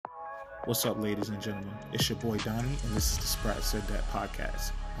What's up, ladies and gentlemen? It's your boy Donnie, and this is the Sprat Said That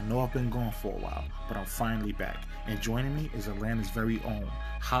podcast. I know I've been gone for a while, but I'm finally back. And joining me is Atlanta's very own,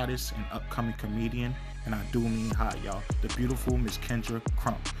 hottest and upcoming comedian, and I do mean hot, y'all, the beautiful Miss Kendra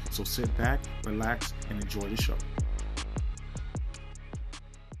Crump. So sit back, relax, and enjoy the show.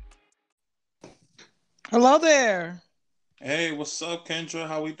 Hello there. Hey, what's up, Kendra?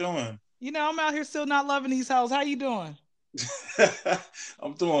 How we doing? You know, I'm out here still not loving these hoes. How you doing?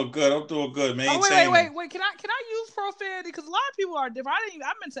 I'm doing good. Man. Oh, wait. Can I use profanity? Because a lot of people are different.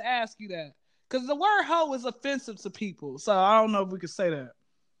 I meant to ask you that. Because the word hoe is offensive to people. So I don't know if we could say that.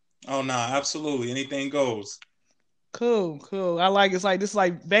 Oh, nah, absolutely. Anything goes. Cool. I like it. It's like this is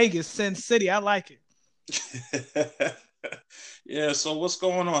like Vegas, Sin City. I like it. Yeah, so what's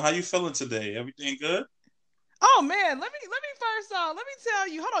going on? How you feeling today? Everything good? Oh man, let me first let me tell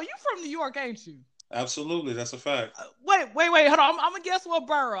you. Hold on, you from New York, ain't you? Absolutely, that's a fact. Wait. Hold on. I'm gonna guess what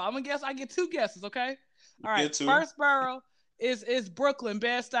borough. I get two guesses, okay? All right. First borough is Brooklyn,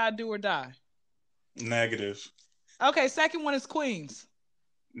 Bed-Stuy, do or die. Negative. Okay. Second one is Queens.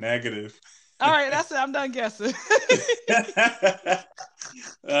 Negative. All right, that's it. I'm done guessing. Yeah.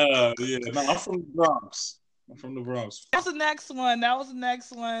 No, I'm from the Bronx. That was the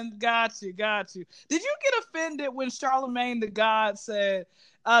next one. Got you. Did you get offended when Charlemagne the God said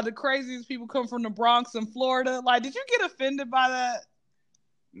the craziest people come from the Bronx in Florida? Like, did you get offended by that?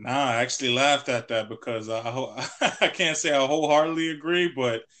 Nah, I actually laughed at that because I can't say I wholeheartedly agree,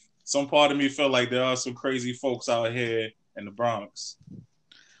 but some part of me felt like there are some crazy folks out here in the Bronx.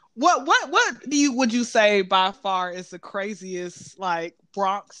 What would you say by far is the craziest like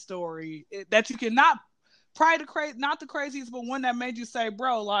Bronx story that you cannot? Probably not the craziest, but one that made you say,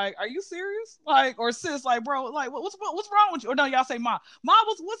 "Bro, like, are you serious?" Like, or sis, like, "Bro, like, what's wrong with you?" Or no, y'all say, "Ma,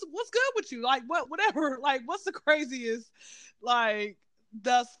 what's good with you?" Like, whatever. Like, what's the craziest, like,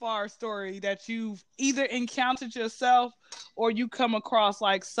 thus far story that you've either encountered yourself or you come across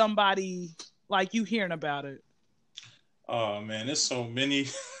like somebody like you hearing about it? Oh man, there's so many.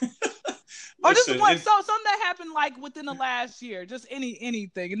 Or just one, something that happened like within the last year, just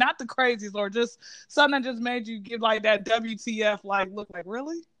anything, not the craziest, or just something that just made you give like that WTF, like look like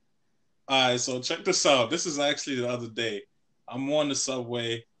really. All right, so check this out. This is actually the other day. I'm on the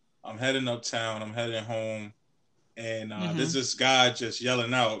subway. I'm heading uptown. I'm heading home, and there's this guy just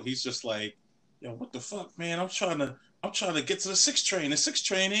yelling out. He's just like, "Yo, what the fuck, man? I'm trying to get to the 6 train. The 6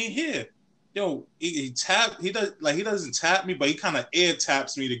 train ain't here." Yo, he doesn't tap me, but he kind of air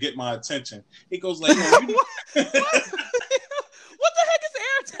taps me to get my attention. He goes like, "Yo, what the heck is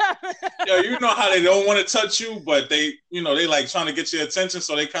air tapping?" Yo, you know how they don't want to touch you, but they like trying to get your attention,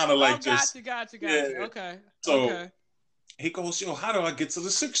 so they kind of like got you. Okay. So he goes, "Yo, how do I get to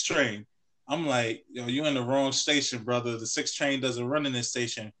the 6 train?" I'm like, "Yo, you're in the wrong station, brother. The 6 train doesn't run in this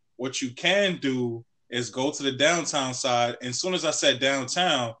station. What you can do is go to the downtown side." And as soon as I said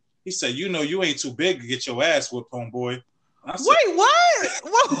downtown, he said, "You know, you ain't too big to get your ass whipped, homeboy." Wait, what?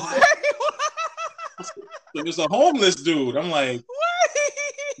 So there's a homeless dude. I'm like,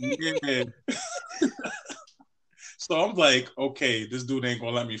 yeah. So I'm like, okay, this dude ain't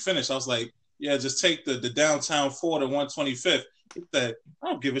gonna let me finish. I was like, yeah, just take the downtown 4 to 125th. He said,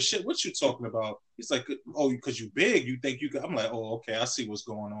 I don't give a shit what you talking about. He's like, oh, because you big, you think you could. I'm like, oh, okay, I see what's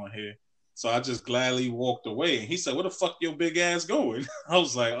going on here. So I just gladly walked away. And he said, where the fuck your big ass going? I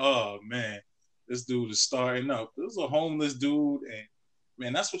was like, oh, man, this dude is starting up. This is a homeless dude. And,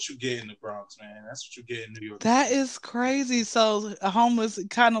 man, that's what you get in the Bronx, man. That's what you get in New York. That is crazy. So a homeless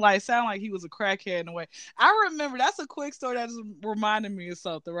kind of like sound like he was a crackhead in a way. I remember, that's a quick story that just reminded me of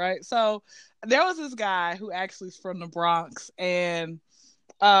something, right? So there was this guy who actually is from the Bronx, and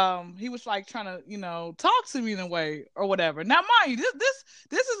he was like trying to, talk to me in a way or whatever. Now, mind you,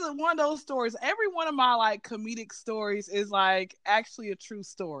 this is one of those stories. Every one of my like comedic stories is like actually a true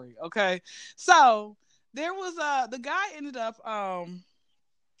story. Okay, so there was the guy ended up now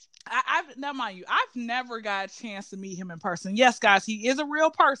mind you, I've never got a chance to meet him in person. Yes, guys, he is a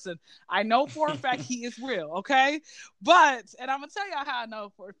real person. I know for a fact he is real, okay? And I'm gonna tell y'all how I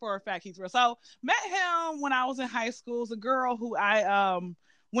know for a fact he's real. So met him when I was in high school. It was a girl who I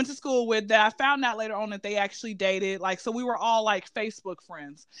went to school with that I found out later on that they actually dated. Like, so we were all like Facebook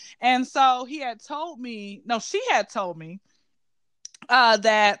friends. And so she had told me that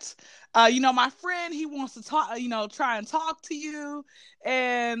my friend, he wants to talk, try and talk to you.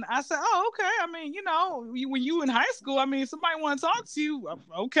 And I said, oh, okay. I mean, when you in high school, I mean, somebody want to talk to you,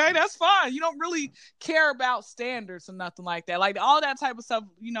 okay, that's fine. You don't really care about standards or nothing like that. Like all that type of stuff,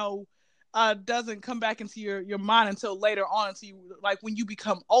 doesn't come back into your mind until later on, until you, like when you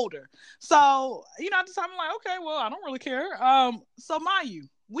become older. So, at the time I'm like, okay, well, I don't really care. So mind you,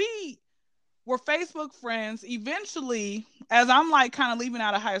 we we're Facebook friends. Eventually, as I'm like kind of leaving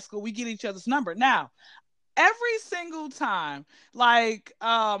out of high school, we get each other's number. Now, every single time, like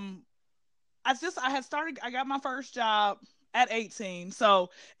I got my first job at 18. So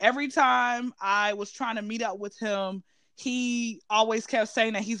every time I was trying to meet up with him, he always kept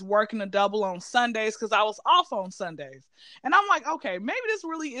saying that he's working a double on Sundays because I was off on Sundays. And I'm like, okay, maybe this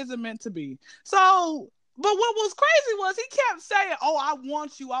really isn't meant to be. So, but what was crazy was he kept saying, "Oh, I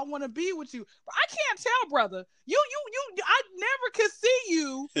want you. I want to be with you." But I can't tell, brother. I never could see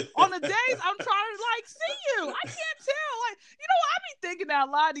you on the days I'm trying to like see you. I can't tell. Like, I be thinking that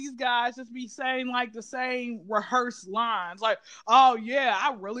a lot of these guys just be saying like the same rehearsed lines, like, "Oh yeah,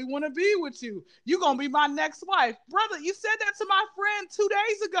 I really want to be with you. You gonna be my next wife, brother." You said that to my friend 2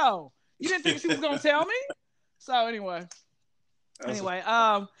 days ago. You didn't think she was gonna tell me? So anyway,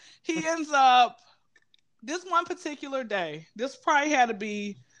 he ends up. This one particular day, this probably had to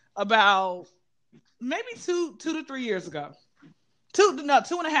be about maybe two to 3 years ago.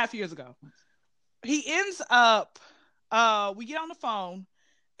 2.5 years ago. He ends up, we get on the phone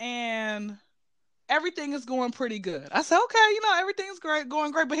and everything is going pretty good. I said, okay, everything's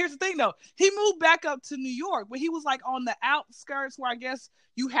going great. But here's the thing though. He moved back up to New York, but he was like on the outskirts where I guess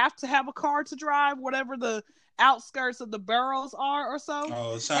you have to have a car to drive, whatever the outskirts of the boroughs are or so.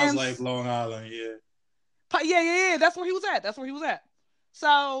 Oh, it sounds like Long Island, yeah. Yeah. That's where he was at.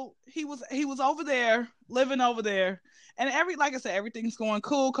 So he was over there, living over there, and like I said, everything's going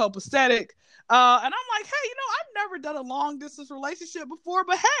cool, copacetic. And I'm like, hey, I've never done a long distance relationship before,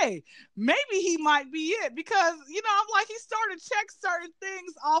 but hey, maybe he might be it because I'm like, he started to check certain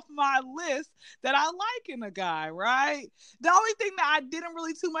things off my list that I like in a guy, right? The only thing that I didn't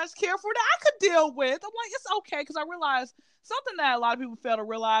really too much care for that I could deal with, I'm like, it's okay because I realized something that a lot of people fail to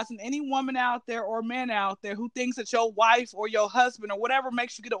realize, and any woman out there or man out there who thinks that your wife or your husband or whatever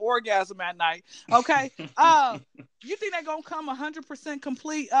makes you get an orgasm at night, okay? You think they're gonna come 100%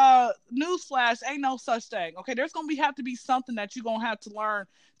 complete? Newsflash, ain't no such thing. Okay, there's gonna have to be something that you're gonna have to learn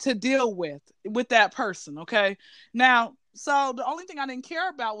to deal with that person. Okay, now, so the only thing I didn't care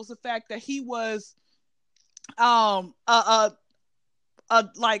about was the fact that he was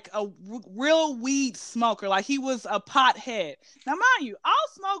like a real weed smoker. Like he was a pothead. Now, mind you, I'll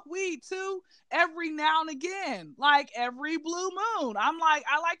smoke weed too every now and again, like every blue moon. I'm like,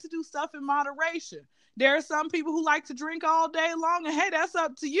 I like to do stuff in moderation. There are some people who like to drink all day long, and hey, that's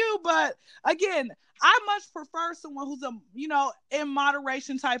up to you. But again, I much prefer someone who's in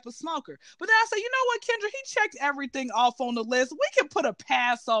moderation type of smoker. But then I say, you know what, Kendra, he checked everything off on the list. We can put a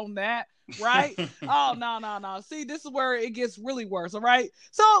pass on that. Right? Oh, no. See, this is where it gets really worse. All right.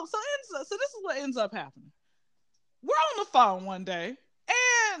 So this is what ends up happening. We're on the phone one day,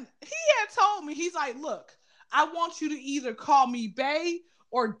 and he had told me, he's like, look, I want you to either call me Bae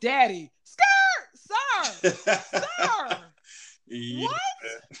or Daddy. Sir. Yeah. What?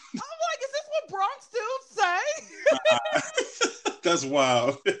 I'm like, is this what Bronx dudes say? That's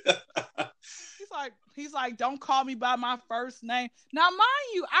wild. He's like, don't call me by my first name. Now,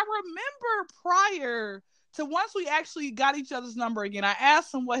 mind you, I remember prior to once we actually got each other's number again, I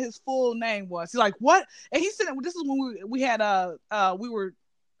asked him what his full name was. He's like, what? And he said, this is when we were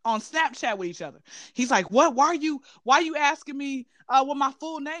on Snapchat with each other. He's like, what? Why are you asking me what my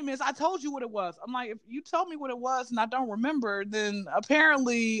full name is? I told you what it was. I'm like, if you told me what it was and I don't remember, then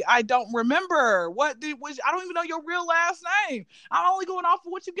apparently I don't remember. I don't even know your real last name. I'm only going off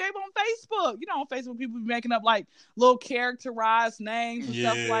of what you gave on Facebook. On Facebook, people be making up like little characterized names and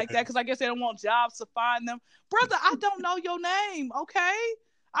stuff like that because I guess they don't want jobs to find them. Brother, I don't know your name, okay?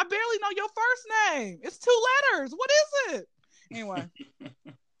 I barely know your first name. It's 2 letters. What is it? Anyway.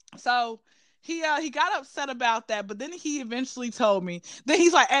 So he got upset about that, but then he eventually told me. Then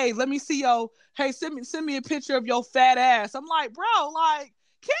he's like, "Hey, let me see send me a picture of your fat ass." I'm like, "Bro, like,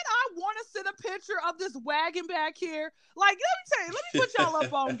 can I want to send a picture of this wagon back here? Like, let me put y'all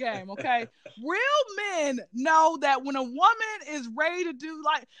up on game, okay? Real men know that when a woman is ready to do,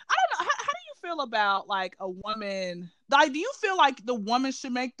 like, I don't know, how do you feel about like a woman? Like, do you feel like the woman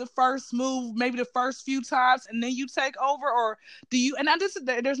should make the first move, maybe the first few times, and then you take over, or do you? And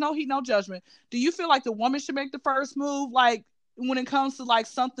there's no heat, no judgment. Do you feel like the woman should make the first move, like when it comes to like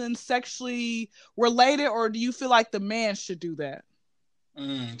something sexually related, or do you feel like the man should do that?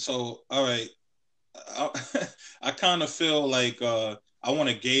 So, all right, I kind of feel like I want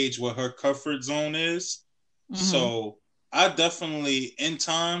to gauge what her comfort zone is. Mm-hmm. So I definitely, in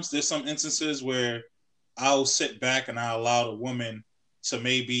times, there's some instances where I'll sit back and I'll allow the woman to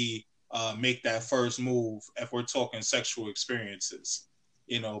maybe make that first move if we're talking sexual experiences,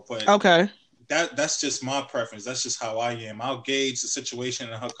 but okay, that's just my preference. That's just how I am. I'll gauge the situation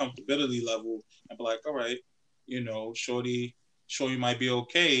and her comfortability level and be like, all right, shorty might be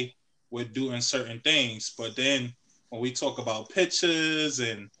okay with doing certain things. But then when we talk about pictures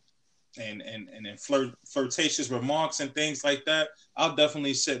and flirtatious remarks and things like that, I'll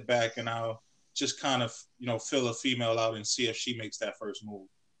definitely sit back and I'll just kind of, fill a female out and see if she makes that first move.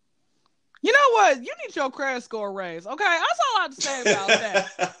 You know what? You need your credit score raised. Okay, that's all I have to say about that.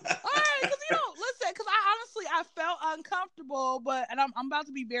 All right, because listen, because I felt uncomfortable, and I'm about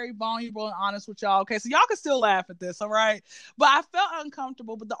to be very vulnerable and honest with y'all. Okay, so y'all can still laugh at this, all right? But I felt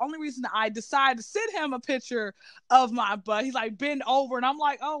uncomfortable. But the only reason I decided to send him a picture of my butt, he's like bend over, and I'm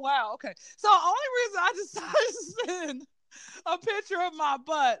like, oh wow, okay. So the only reason I decided to send a picture of my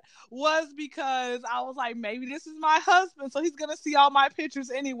butt was because I was like, maybe this is my husband, so he's gonna see all my pictures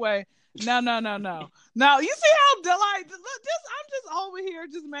anyway. No. Now you see how I'm just over here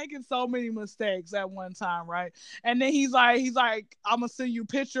just making so many mistakes at one time, right? And then he's like, I'm gonna send you a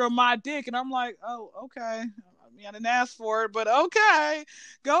picture of my dick, and I'm like, oh, okay. I mean, I didn't ask for it, but okay,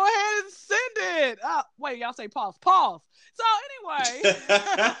 go ahead and send it. Wait, y'all say pause. So anyway,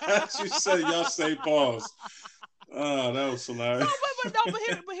 she said y'all say pause. Oh, that was hilarious. But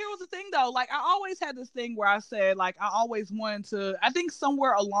here was the thing though. Like I always had this thing where I said, like, I always wanted to. I think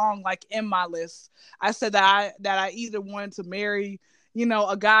somewhere along, like in my list, I said that I either wanted to marry,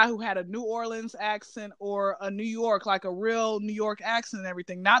 a guy who had a New Orleans accent or a New York, like a real New York accent and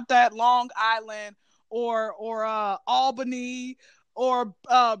everything, not that Long Island or Albany or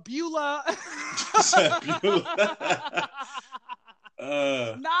Beulah. Beulah.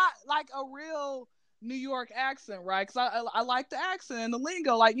 Not like a real New York accent, right? Because I like the accent and the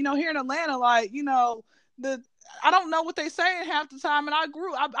lingo. Like, here in Atlanta, like, I don't know what they saying half the time. And I've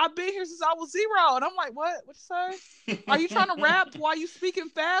been here since I was 0. And I'm like, what you say? Are you trying to rap while you speaking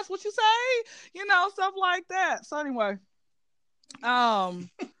fast? What you say? Stuff like that. So anyway,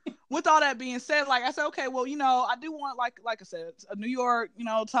 with all that being said, like I said, okay, well, I do want, like I said, a New York,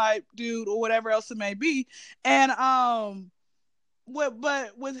 type dude or whatever else it may be. And, but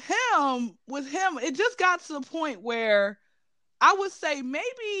with him, it just got to the point where I would say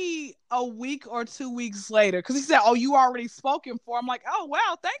maybe a week or 2 weeks later, because he said, oh, you already spoken for. I'm like, oh,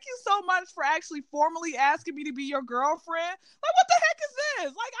 wow, thank you so much for actually formally asking me to be your girlfriend. Like, what the heck is this?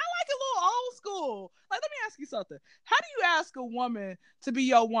 Like, I like a little old school. Like, let me ask you something. How do you ask a woman to be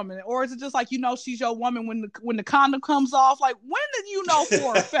your woman? Or is it just like, she's your woman when the condom comes off? Like, when did you know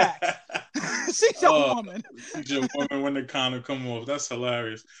for a fact she's your woman? She's your woman when the condom comes off. That's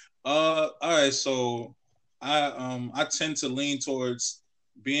hilarious. All right, so I tend to lean towards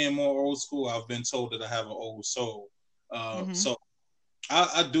being more old school. I've been told that I have an old soul. So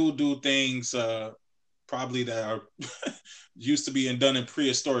I do things probably that are used to being done in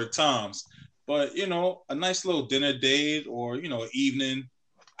prehistoric times. But a nice little dinner date or an evening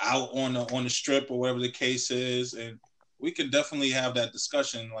out on the strip or whatever the case is, and we can definitely have that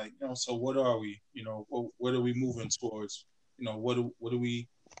discussion. Like, so what are we? What are we moving towards?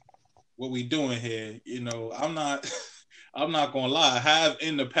 What we doing here? I'm not gonna lie. I have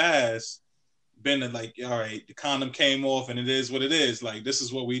in the past been like, all right, the condom came off and it is what it is. Like, this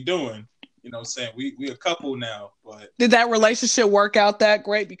is what we doing. I'm saying we a couple now. But did that relationship work out that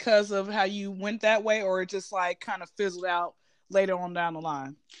great because of how you went that way, or it just like kind of fizzled out later on down the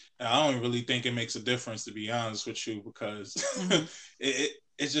line? I don't really think it makes a difference, to be honest with you, because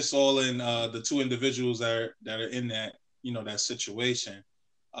it's just all in the two individuals that are in that that situation.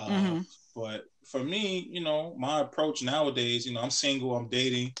 But for me, my approach nowadays, I'm single, I'm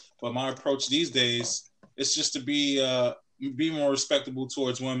dating, but my approach these days is just to be more respectable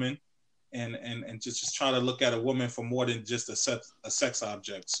towards women and just try to look at a woman for more than just a sex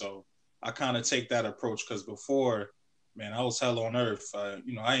object. So I kind of take that approach, because before, man, I was hell on earth. I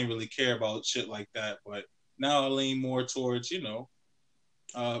didn't really care about shit like that, but now I lean more towards, that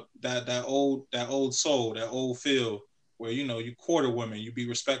old soul, that old feel, where you court a woman, you be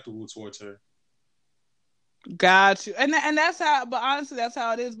respectable towards her. Got you. And that's how, but honestly, that's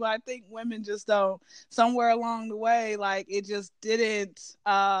how it is. But I think women just don't, somewhere along the way, like it just didn't,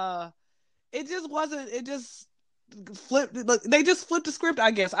 it just wasn't, it just flipped, look, they just flipped the script, I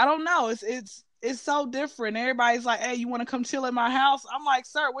guess. I don't know. It's so different. Everybody's like, hey, you want to come chill at my house? I'm like,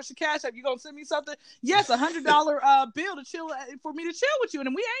 sir, what's your cash app? You gonna send me something? Yes, $100 bill to chill, for me to chill with you, and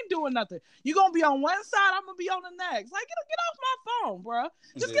we ain't doing nothing. You gonna be on one side, I'm gonna be on the next. Like, get off my phone, bro.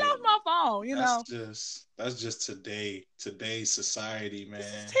 Just get off my phone. That's just today's society, man.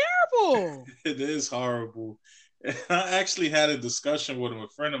 It's terrible. It is horrible. And I actually had a discussion with a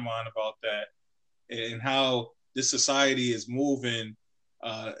friend of mine about that and how this society is moving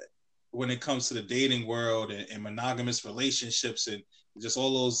when it comes to the dating world and monogamous relationships and just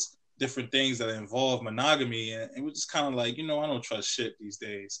all those different things that involve monogamy. And we're just kind of like, I don't trust shit these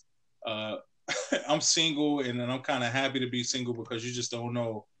days. I'm single and I'm kind of happy to be single because you just don't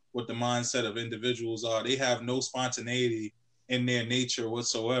know what the mindset of individuals are. They have no spontaneity in their nature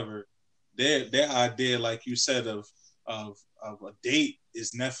whatsoever. Their idea, like you said, of a date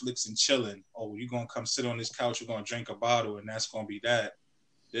is Netflix and chilling. Oh, you're gonna come sit on this couch, you're gonna drink a bottle, and that's gonna be that.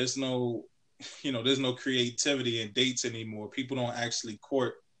 There's no, there's no creativity in dates anymore. People don't actually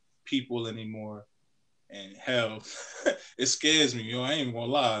court people anymore. And hell, it scares me. I ain't even gonna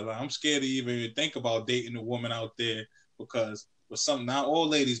lie. Like, I'm scared to even think about dating a woman out there because not all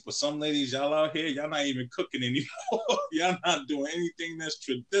ladies, but some ladies, y'all out here, y'all not even cooking anymore. Y'all not doing anything that's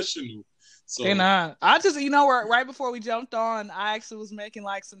traditional. So they're not. I just, right before we jumped on, I actually was making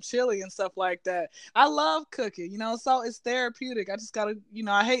like some chili and stuff like that. I love cooking, so it's therapeutic. I just gotta,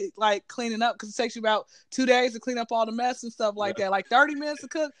 I hate like cleaning up because it takes you about 2 days to clean up all the mess and stuff like that. Like 30 minutes to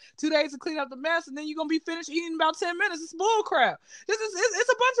cook, 2 days to clean up the mess, and then you're gonna be finished eating in about 10 minutes. It's bull crap.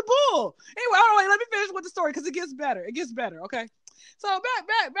 It's a bunch of bull. Anyway, all right, let me finish with the story because it gets better. It gets better, okay? So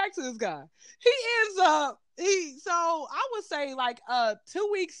back to this guy. He ends up so I would say like 2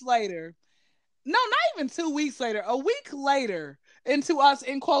 weeks later. No, not even 2 weeks later. A week later, into us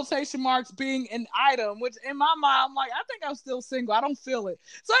in quotation marks being an item, which in my mind, I'm like, I think I'm still single. I don't feel it.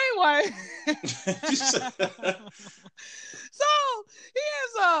 So anyway, so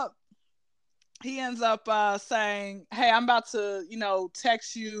he ends up saying, "Hey, I'm about to,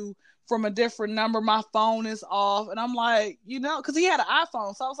 text you from a different number. My phone is off." And I'm like, because he had an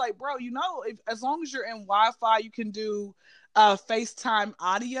iPhone, so I was like, bro, as long as you're in Wi-Fi, you can do FaceTime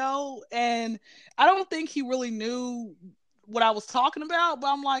audio. And I don't think he really knew what I was talking about, but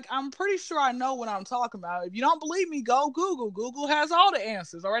I'm like, I'm pretty sure I know what I'm talking about. If you don't believe me, go Google. Google has all the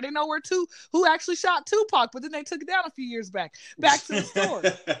answers. All right, they know who actually shot Tupac, but then they took it down a few years back. Back to the story.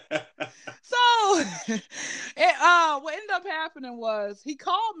 So what ended up happening was he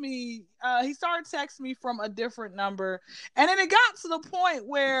called me. He started texting me from a different number, and then it got to the point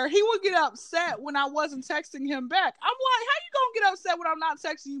where he would get upset when I wasn't texting him back. I'm like, how you gonna get upset when I'm not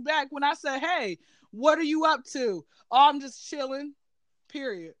texting you back when I said, hey, what are you up to? Oh, I'm just chilling,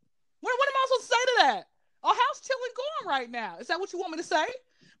 period. What am I supposed to say to that? Oh, how's chilling going right now? Is that what you want me to say?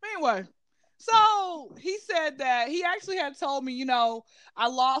 Anyway, so he said that he actually had told me, I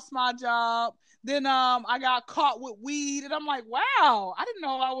lost my job. Then I got caught with weed. And I'm like, wow, I didn't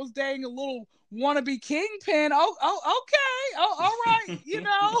know I was dating a little wannabe kingpin. Oh, okay. Oh, all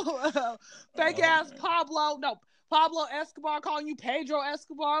right. Fake ass Pablo. No, Pablo Escobar calling you Pedro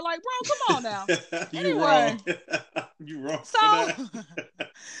Escobar. Like, bro, come on now. Anyway. You wrong. So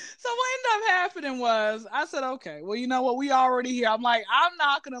what ended up happening was I said, okay, well, you know what? We already here. I'm like, I'm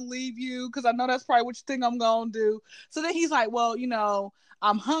not going to leave you because I know that's probably what you think I'm going to do. So then he's like, well,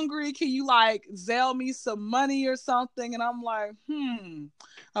 I'm hungry. Can you like Zelle me some money or something? And I'm like,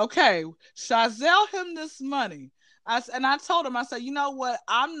 okay. Should I Zelle him this money? I told him, I said, you know what?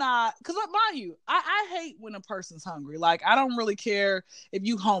 I'm not, because mind you, I hate when a person's hungry. Like, I don't really care if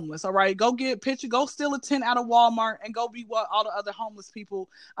you homeless, all right? Go steal a tent out of Walmart and go be what all the other homeless people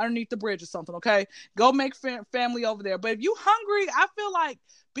underneath the bridge or something, okay? Go make family over there. But if you hungry, I feel like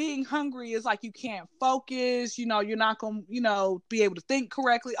being hungry is like you can't focus, you're not going to, be able to think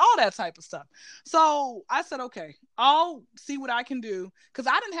correctly, all that type of stuff. So I said, okay, I'll see what I can do because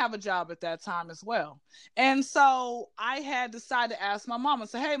I didn't have a job at that time as well. And so I had decided to ask my mom and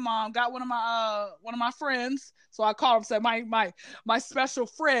say, hey, Mom, got one of my friends. So I called him and said, my special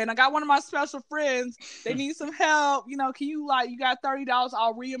friend, I got one of my special friends. They need some help. Can you you got $30,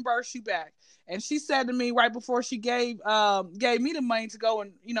 I'll reimburse you back. And she said to me right before she gave me the money to go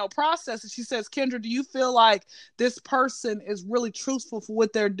and, process it, she says, Kendra, do you feel like this person is really truthful for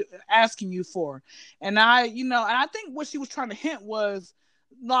what they're asking you for? And I think what she was trying to hint was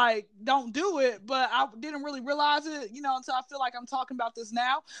like, don't do it. But I didn't really realize it, until I feel like I'm talking about this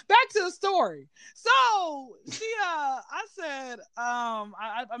now. Back to the story. So she, I said,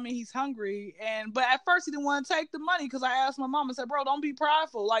 I mean, he's hungry. But at first he didn't want to take the money because I asked my mom and said, bro, don't be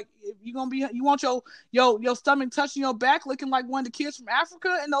prideful. Like, if you want your stomach touching your back, looking like one of the kids from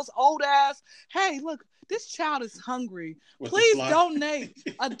Africa and those old ass, hey, look, this child is hungry. Please donate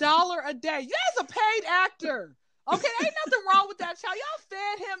 $1 a day. You guys a paid actor. Okay, ain't nothing wrong with that child. Y'all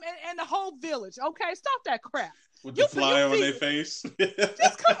fed him and the whole village. Okay, stop that crap. With the fly on their face.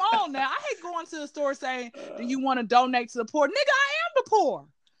 Just come on now. I hate going to the store saying, do you want to donate to the poor? Nigga, I am the poor.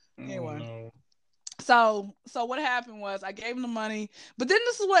 Anyway. No. So what happened was I gave him the money. But then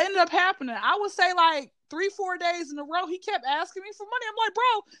this is what ended up happening. I would say like 3-4 days in a row, he kept asking me for money. I'm like,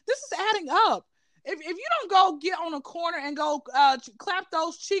 bro, this is adding up. If you don't go get on a corner and go clap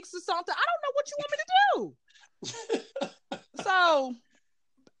those cheeks or something, I don't know what you want me to do. So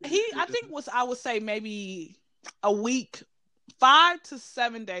I think I would say maybe a week, 5 to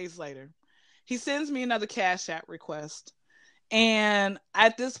 7 days later, he sends me another Cash App request. And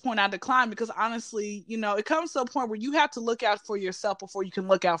at this point, I declined because honestly, it comes to a point where you have to look out for yourself before you can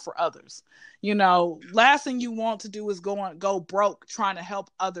look out for others. Last thing you want to do is go broke trying to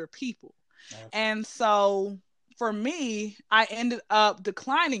help other people. Absolutely. And so for me, I ended up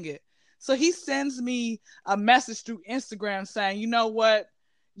declining it. So he sends me a message through Instagram saying, you know what?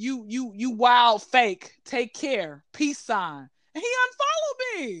 You wild fake. Take care. Peace sign. And he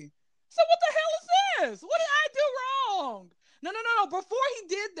unfollowed me. So what the hell is this? What did I do wrong? No. Before he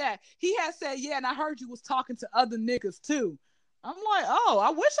did that, he had said, yeah, and I heard you was talking to other niggas too. I'm like, oh, I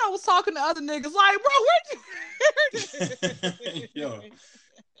wish I was talking to other niggas. Like, bro, where'd you hear this? Yo.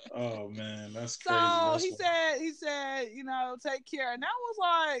 Oh man, that's crazy. So he said, take care. And that was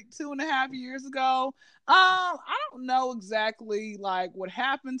like 2.5 years ago. I don't know exactly like what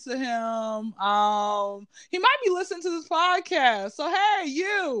happened to him. He might be listening to this podcast. So hey,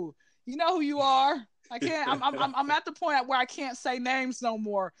 you know who you are. I can't. I'm at the point where I can't say names no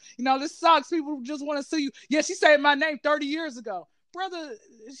more. This sucks. People just want to see you. Yeah, she said my name 30 years ago, brother.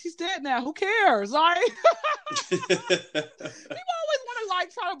 She's dead now. Who cares? Like, people always want to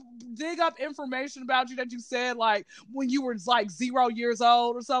like try to dig up information about you that you said like when you were like 0 years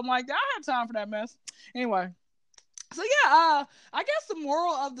old or something like that. I have time for that mess. Anyway. So yeah, I guess the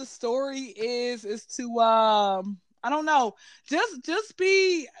moral of the story is to I don't know, just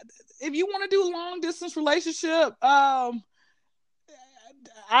be, if you want to do a long distance relationship, I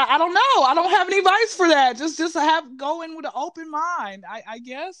don't know. I don't have any advice for that. Just go in with an open mind. I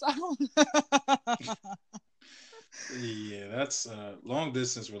guess. I don't. Yeah, that's long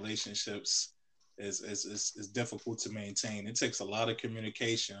distance relationships is difficult to maintain. It takes a lot of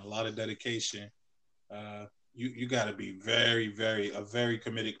communication, a lot of dedication. You got to be very, a very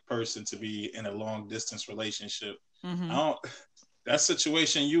committed person to be in a long distance relationship. Mm-hmm. That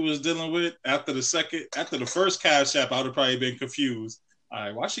situation you was dealing with after the first Cash App, I would have probably been confused. All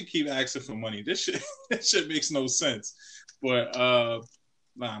right, why she keep asking for money? This shit makes no sense. But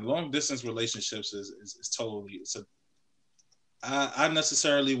long distance relationships is totally. I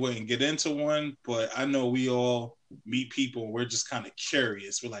necessarily wouldn't get into one, but I know we all meet people and we're just kind of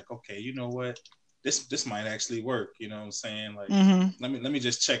curious. We're like, okay, you know what? This might actually work. You know what I'm saying? Like, mm-hmm. let me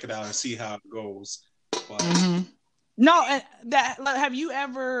just check it out and see how it goes. But, mm-hmm. No, have you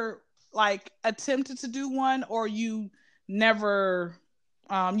ever like attempted to do one, or you never?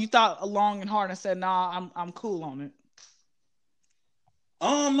 You thought long and hard and said, "Nah, I'm cool on it."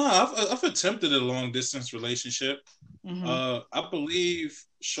 No, I've attempted a long distance relationship. Mm-hmm. I believe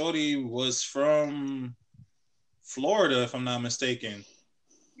Shorty was from Florida, if I'm not mistaken.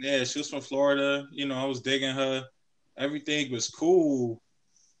 Yeah, she was from Florida. I was digging her. Everything was cool.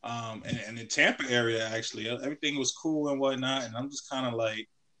 And the Tampa area, actually, everything was cool and whatnot. And I'm just kind of like,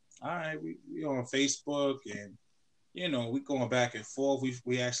 all right, we on Facebook and, we going back and forth.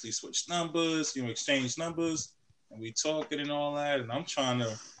 We actually switched numbers, exchange numbers, and we talking and all that. And I'm trying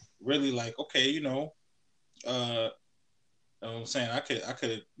to really like, okay, you know what I'm saying? I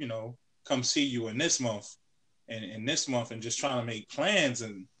could, come see you in this month and this month and just trying to make plans.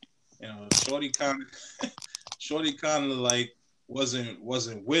 And, Shorty kind of like, wasn't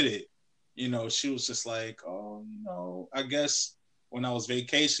with it. She was just like, oh, I guess when I was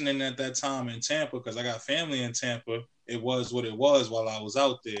vacationing at that time in Tampa, because I got family in Tampa, it was what it was while I was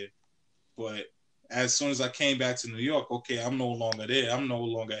out there. But as soon as I came back to New York, okay, I'm no longer there. I'm no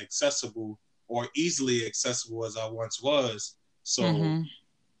longer accessible or easily accessible as I once was. So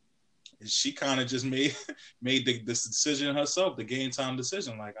she kind of just made this decision herself, the game time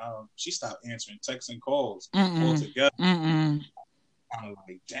decision. Like, she stopped answering texts and calls altogether. Kind of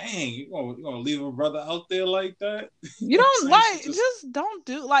like, dang, you gonna leave a brother out there like that? You don't like, just don't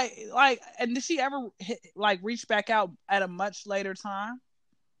do like. And did she ever reach back out at a much later time?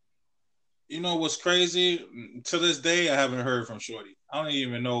 What's crazy? To this day, I haven't heard from Shorty. I don't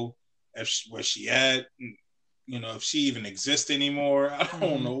even know where she at. If she even exists anymore. I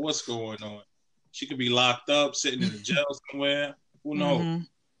don't know what's going on. She could be locked up, sitting in a jail somewhere. Who knows?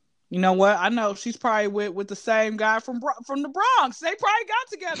 You know what? I know she's probably with the same guy from the Bronx. They probably got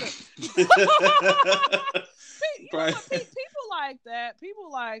together. People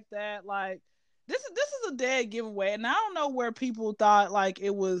like that. Like, this is a dead giveaway, and I don't know where people thought like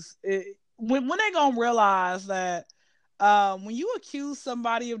it was. When they gonna realize that when you accuse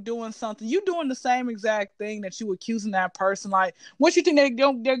somebody of doing something, you doing the same exact thing that you accusing that person. Like, what you think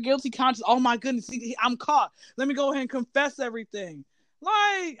they're guilty conscious? Oh my goodness, I'm caught. Let me go ahead and confess everything.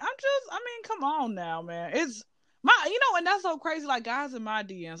 Like, come on now, man. It's and that's so crazy. Like, guys in my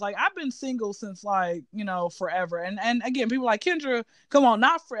DMs, like, I've been single since like, forever. And again, people like, Kendra, come on,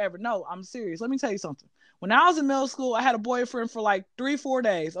 not forever. No, I'm serious. Let me tell you something. When I was in middle school, I had a boyfriend for like 3-4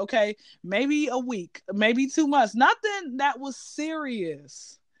 days. Okay. Maybe a week, maybe 2 months. Nothing that was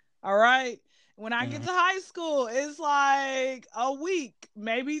serious. All right. When I get to high school, it's like a week,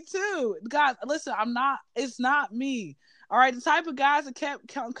 maybe 2. Guys, listen, it's not me. All right, the type of guys that kept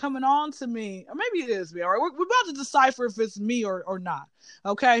coming on to me, or maybe it is me. All right, we're about to decipher if it's me or not.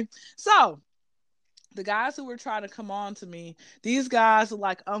 Okay, so the guys who were trying to come on to me, these guys are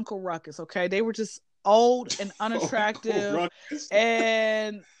like Uncle Ruckus. Okay, they were just old and unattractive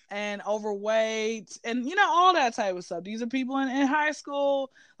and overweight and all that type of stuff. These are people in high school.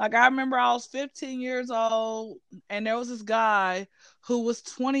 Like, I remember I was 15 years old and there was this guy who was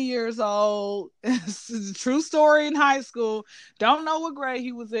 20 years old. It's a true story. In high school, don't know what grade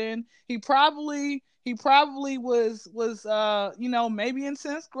he was in. He probably was maybe in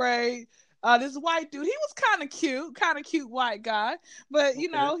 10th grade. This white dude, he was kind of cute white guy, but he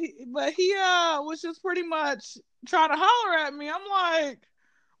was just pretty much trying to holler at me. I'm like,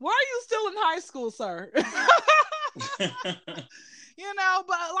 why are you still in high school, sir?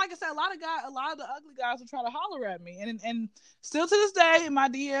 But like I said, a lot of the ugly guys will try to holler at me, and still to this day in my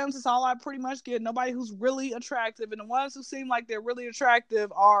DMs, it's all I pretty much get. Nobody who's really attractive, and the ones who seem like they're really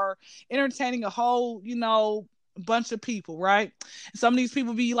attractive are entertaining a whole, bunch of people, right? Some of these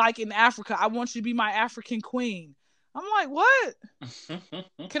people be like, in Africa, I want you to be my African queen. I'm like, what?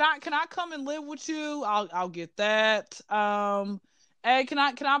 Can I come and live with you? I'll get that. Hey, can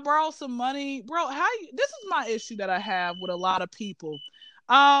I borrow some money, bro? This is my issue that I have with a lot of people.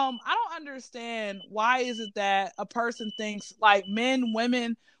 I don't understand, why is it that a person thinks, like, men,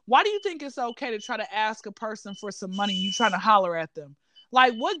 women, why do you think it's okay to try to ask a person for some money? You trying to holler at them?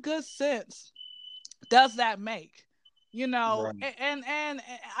 Like, what good sense does that make? Right. And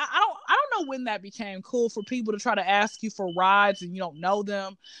I don't know when that became cool for people to try to ask you for rides and you don't know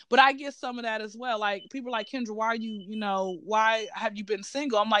them, but I get some of that as well. Like, people like, Kendra, why are you, why have you been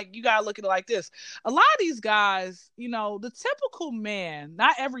single? I'm like, you gotta look at it like this. A lot of these guys, the typical man,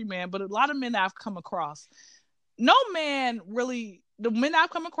 not every man, but a lot of men that I've come across, no man really, the men I've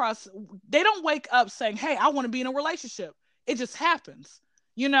come across, they don't wake up saying, hey, I want to be in a relationship. It just happens.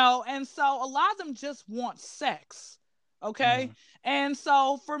 And so a lot of them just want sex. Okay. And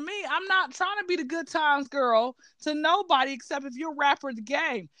so for me, I'm not trying to be the good times girl to nobody except if you're a rapper of the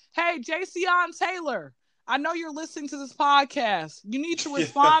game. Hey, Jayceon Taylor, I know you're listening to this podcast. You need to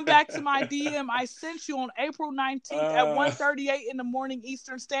respond back to my DM I sent you on April 19th at 1:38 in the morning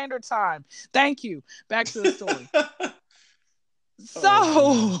Eastern Standard Time. Thank you. Back to the story.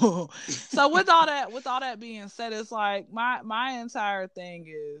 So with all that being said, it's like my entire thing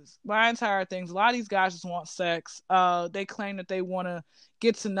is a lot of these guys just want sex. They claim that they want to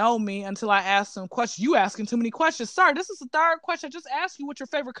get to know me until I ask them questions. You asking too many questions. Sir, this is the third question. I just asked you what your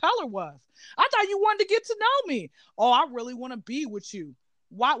favorite color was. I thought you wanted to get to know me. Oh, I really want to be with you.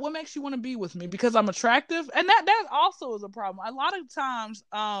 What makes you want to be with me? Because I'm attractive? And that also is a problem. A lot of times,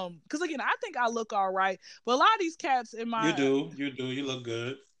 because again, I think I look all right, but a lot of these cats in my... You do. You look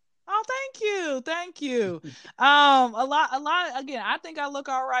good. Oh, thank you. A lot, again, I think I look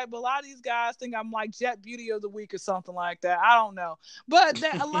all right, but a lot of these guys think I'm like Jet Beauty of the Week or something like that. I don't know. But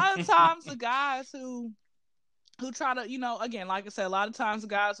a lot of times the guys who try to, again, like I said, a lot of times the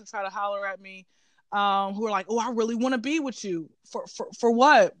guys who try to holler at me, who are like, oh, I really want to be with you. For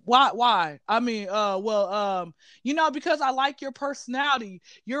what? Why? I mean, because I like your personality.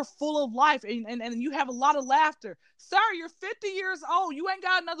 You're full of life and you have a lot of laughter. Sir, you're 50 years old. You ain't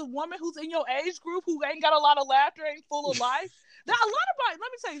got another woman who's in your age group who ain't got a lot of laughter, ain't full of life. Now, a lot of, let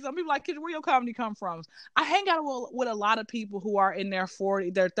me tell you, some people like, where your comedy come from? I hang out with a lot of people who are in their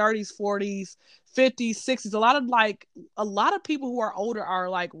 30s, 40s, 50s, 60s. A lot of people who are older are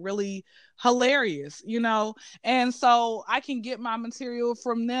like really hilarious, and so I can get my material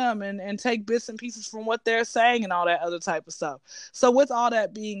from them and take bits and pieces from what they're saying and all that other type of stuff. So with all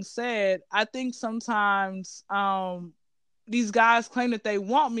that being said, I think sometimes these guys claim that they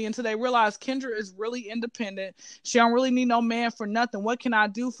want me until they realize Kendra is really independent. She don't really need no man for nothing. What can I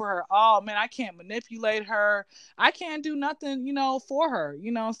do for her? Oh man, I can't manipulate her. I can't do nothing, for her,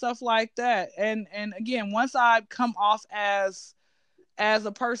 stuff like that. And again, once I come off as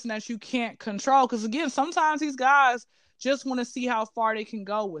a person that you can't control, because again, sometimes these guys just want to see how far they can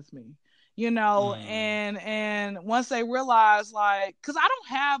go with me. and once they realize, like, because I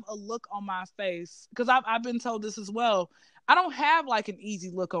don't have a look on my face, because I've been told this as well. I don't have like an easy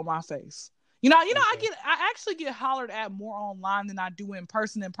look on my face. I actually get hollered at more online than I do in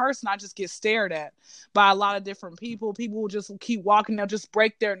person. In person, I just get stared at by a lot of different people. People will just keep walking, they'll just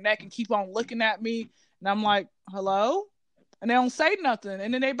break their neck and keep on looking at me. And I'm like, hello? And they don't say nothing.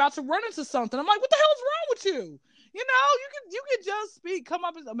 And then they about to run into something. I'm like, what the hell is wrong with you? You could just speak, come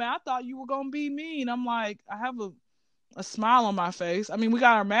up and say, man, I thought you were gonna be mean. I'm like, I have a smile on my face. I mean, we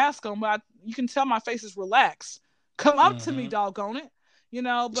got our mask on, but you can tell my face is relaxed. Come up to me, doggone it.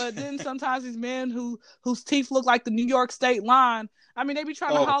 But then sometimes these men whose teeth look like the New York State line, I mean, they be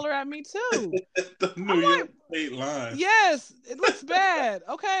trying to holler at me too. The New York State line. Yes, it looks bad.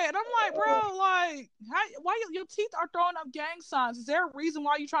 Okay, and I'm like, bro, like, why your teeth are throwing up gang signs? Is there a reason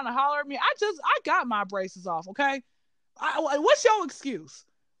why you trying to holler at me? I got my braces off. Okay, what's your excuse?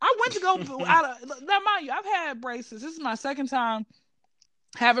 I went to go out of. Now, mind you, I've had braces. This is my second time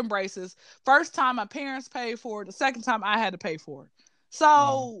having braces. First time my parents paid for it. The second time I had to pay for it.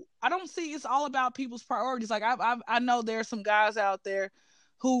 So I don't see, it's all about people's priorities. Like I know there's some guys out there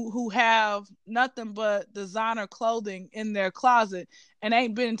who have nothing but designer clothing in their closet and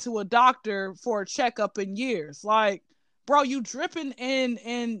ain't been to a doctor for a checkup in years. Like, bro, you dripping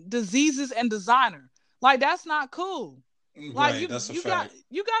in diseases and designer. Like, that's not cool. Like, right, you got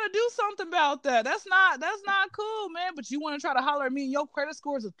to do something about that. That's not cool, man. But you want to try to holler at me and your credit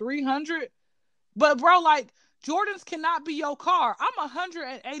score is a 300. But bro, like, Jordans cannot be your car. I'm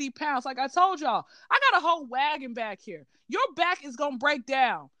 180 pounds. Like I told y'all, I got a whole wagon back here. Your back is going to break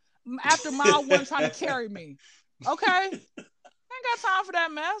down after mile one trying to carry me. Okay? I ain't got time for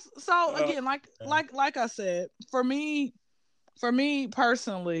that mess. So again, like I said, for me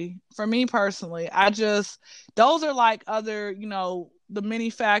personally, those are like other, the many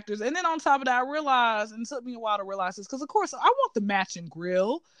factors. And then on top of that, I realized, and it took me a while to realize this, because of course I want the matching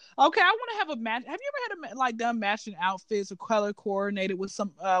grill. Okay, I want to have a match. Have you ever had done matching outfits or color coordinated with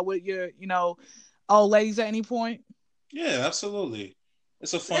some with your old ladies at any point? Yeah, absolutely.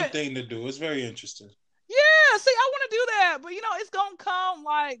 It's a fun thing to do. It's very interesting. Yeah, see, I want to do that, but it's gonna come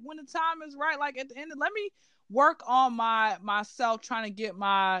like when the time is right. Like at the end, let me work on myself trying to get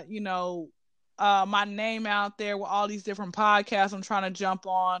my my name out there with all these different podcasts I'm trying to jump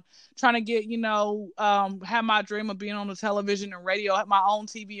on, trying to get, have my dream of being on the television and radio, have my own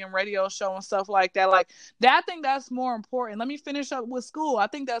TV and radio show and stuff like that. Like that, I think that's more important. Let me finish up with school. I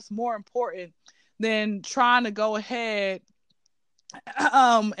think that's more important than trying to go ahead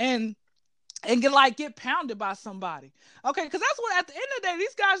and get pounded by somebody. Okay, because that's what at the end of the day,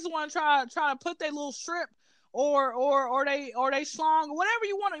 these guys just want to try to put their little strip or they schlong, whatever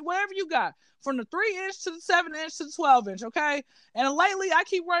you want, whatever you got, from the 3-inch to the 7-inch to the 12-inch, okay? And lately I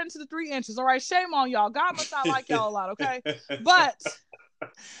keep running to the 3 inches. All right, shame on y'all. God must not like y'all a lot, okay? But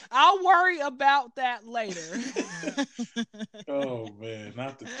I'll worry about that later. Oh man,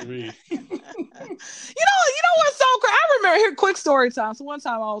 not the 3. You know what's so crazy? I remember, here, quick story time. So one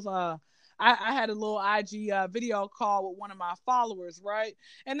time I was I had a little IG video call with one of my followers, right?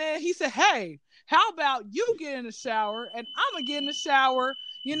 And then he said, hey, how about you get in the shower and I'm gonna get in the shower,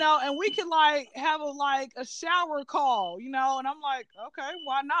 and we can have a shower call, and I'm like, okay,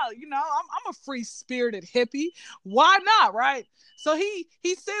 why not? I'm a free spirited hippie. Why not? Right. So he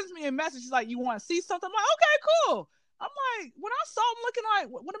sends me a message. He's like, you want to see something? I'm like, okay, cool. I'm like, when I saw him looking, like,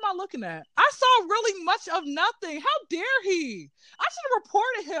 what am I looking at? I saw really much of nothing. How dare he? I should have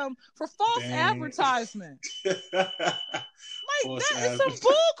reported him for false advertisement. It's some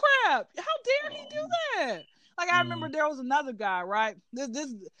bull crap. How dare he do that? Like, I remember there was another guy, right?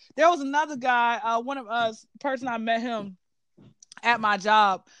 There was another guy, one of us, person I met him at my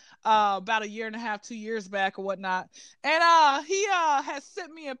job about 1.5 years, 2 years back or whatnot. And he has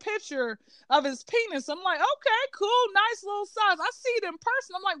sent me a picture of his penis. I'm like, okay, cool, nice little size. I see it in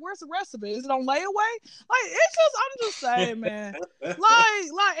person. I'm like, where's the rest of it? Is it on layaway? Like, I'm just saying, man. And I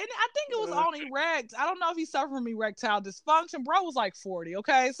think it was on erect. I don't know if he's suffering from erectile dysfunction. Bro was like 40,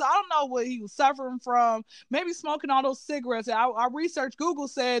 okay? So I don't know what he was suffering from. Maybe smoking all those cigarettes. I researched, Google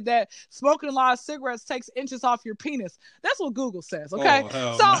said that smoking a lot of cigarettes takes inches off your penis. That's what Google says, okay?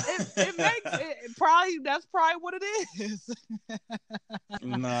 It makes it probably, that's probably what it is.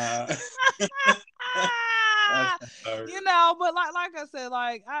 Nah. But like I said, and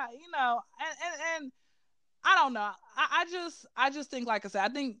I don't know. I just think, like I said,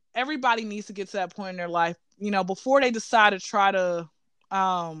 I think everybody needs to get to that point in their life, before they decide to try to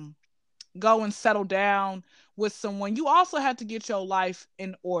go and settle down with someone. You also have to get your life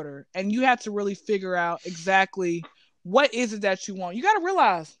in order, and you have to really figure out exactly what is it that you want. You got to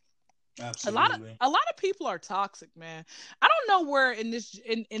realize Absolutely. A lot of people are toxic, man. I don't know where in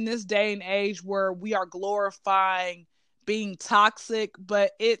this day and age where we are glorifying being toxic,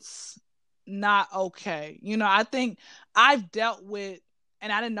 but it's not okay. I think I've dealt with,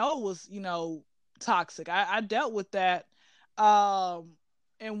 and I didn't know it was, toxic. I dealt with that.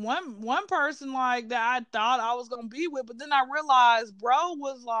 And one person like that I thought I was gonna be with, but then I realized bro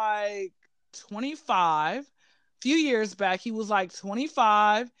was like 25. Few years back, he was like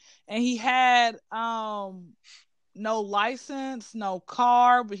 25, and he had no license, no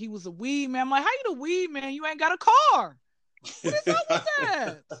car, but he was a weed man. I'm like, how you the weed man? You ain't got a car. What is up with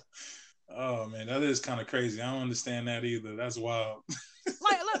that? Oh man, that is kind of crazy. I don't understand that either. That's wild.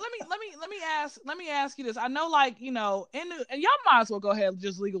 Like, let me ask you this. I know, like, and y'all might as well go ahead and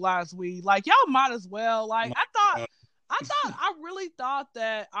just legalize weed. Like, y'all might as well. Like, I really thought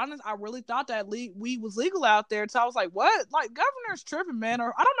that weed was legal out there. So I was like, what? Like, governor's tripping, man.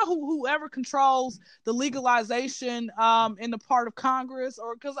 Or I don't know whoever controls the legalization in the part of Congress,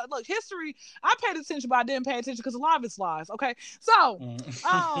 or because look, history. I paid attention, but I didn't pay attention because a lot of it's lies. Okay, so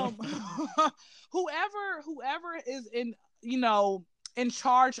whoever is in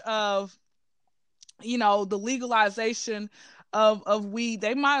charge of the legalization of weed,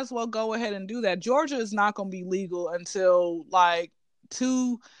 they might as well go ahead and do that. Georgia is not going to be legal until like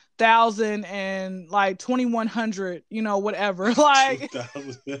 2000 and like 2100, whatever. Like it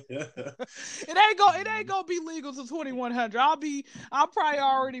ain't gonna be legal till 2100. I'll probably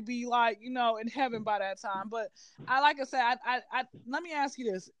already be like in heaven by that time. But like I said, I let me ask you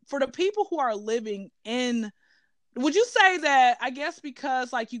this: for the people who are living in, would you say that, I guess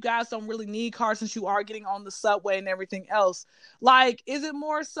because like you guys don't really need cars since you are getting on the subway and everything else, like, is it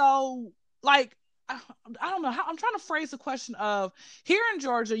more so like, I don't know how I'm trying to phrase the question of, here in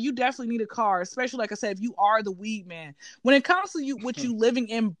Georgia, you definitely need a car, especially like I said, if you are the weed man. When it comes to you living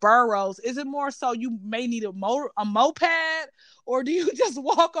in boroughs, is it more so you may need a moped, or do you just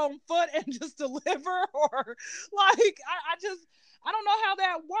walk on foot and just deliver, or like I don't know how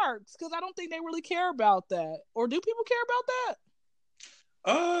that works, because I don't think they really care about that. Or do people care about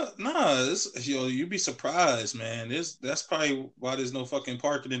that? Nah, you'd be surprised, man. That's probably why there's no fucking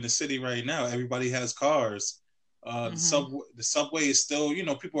parking in the city right now. Everybody has cars. The subway is still,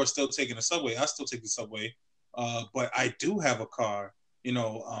 people are still taking the subway. I still take the subway. But I do have a car. In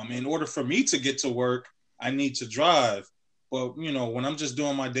order for me to get to work, I need to drive. But, when I'm just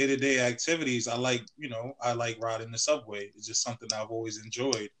doing my day-to-day activities, I like riding the subway. It's just something I've always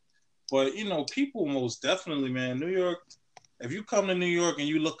enjoyed. But, people most definitely, man, New York, if you come to New York and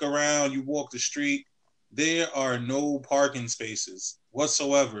you look around, you walk the street, there are no parking spaces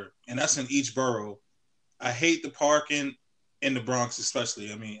whatsoever. And that's in each borough. I hate the parking in the Bronx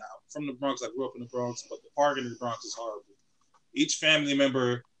especially. I mean, I'm from the Bronx. I grew up in the Bronx, but the parking in the Bronx is horrible. Each family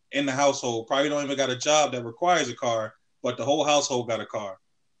member in the household probably don't even got a job that requires a car, but the whole household got a car,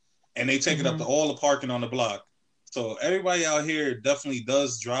 and they take it up to all the parking on the block. So everybody out here definitely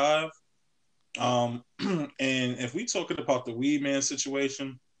does drive. And if we talking about the weed man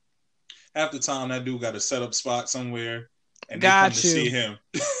situation, half the time that dude got a set up spot somewhere, and they come to see him.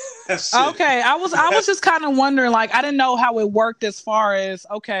 Okay, I was just kind of wondering, like, I didn't know how it worked as far as,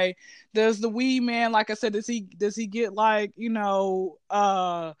 okay, does the weed man, like I said, does he get like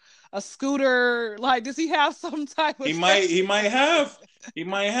a scooter? Like, does he have some type of? He might have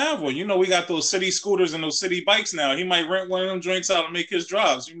one. We got those city scooters and those city bikes now. He might rent one of them drinks out and make his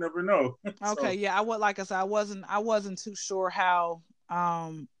drives. You never know. Okay, yeah, like I said, I wasn't too sure how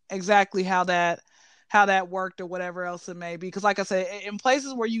exactly how that worked or whatever else it may be. Because like I said, in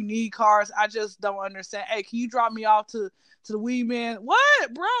places where you need cars, I just don't understand. Hey, can you drop me off to the weed man?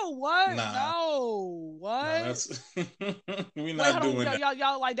 What, bro? What? Nah. No. What? No, we're not doing that.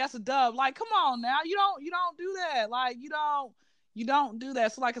 Y'all like, that's a dub. Like, come on now. You don't do that. Like, you don't do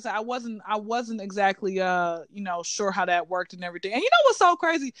that. So like I said, I wasn't exactly sure how that worked and everything. And you know what's so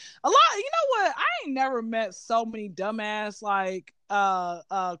crazy? I ain't never met so many dumbass like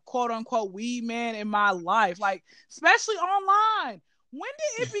quote unquote weed man in my life. Like, especially online. When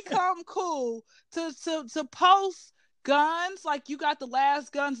did it become cool to post guns? Like, you got the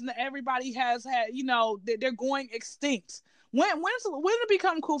last guns and everybody has had, they're going extinct. When did it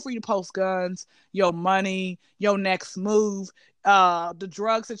become cool for you to post guns, your money, your next move, the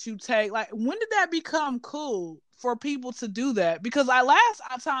drugs that you take? Like, when did that become cool for people to do that? Because last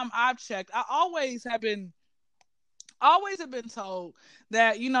time I've checked, I always have been told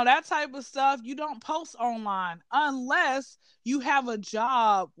that, that type of stuff, you don't post online unless you have a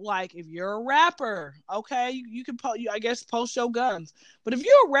job. Like, if you're a rapper, okay, you can post your guns. But if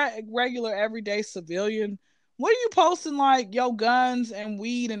you're a regular everyday civilian, what are you posting like your guns and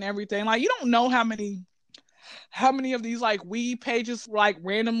weed and everything? Like you don't know how many of these like weed pages like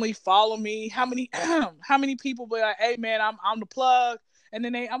randomly follow me. How many how many people be like, hey man, I'm the plug. And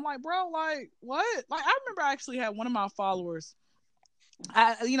then I'm like, bro, like what? Like I remember I actually had one of my followers.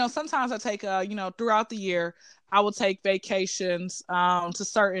 Sometimes I take throughout the year I will take vacations to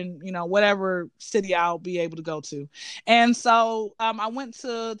certain, whatever city I'll be able to go to. And so I went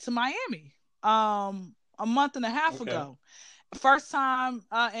to Miami a month and a half ago. First time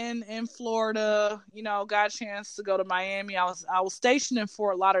in Florida, got a chance to go to Miami. I was stationed in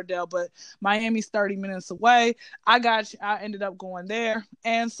Fort Lauderdale, but Miami's 30 minutes away. I ended up going there.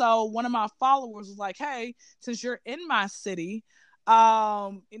 And so one of my followers was like, hey, since you're in my city,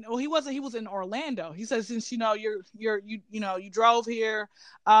 he was in Orlando. He said, since you drove here,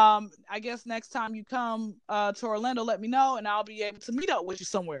 I guess next time you come to Orlando, let me know and I'll be able to meet up with you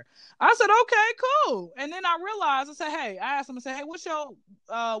somewhere. I said, okay, cool. And then I realized, I asked him, hey, what's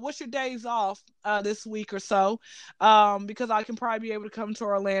your days off this week or so, because I can probably be able to come to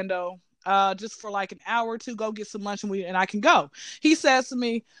Orlando just for like an hour or two, go get some lunch and I can go. He says to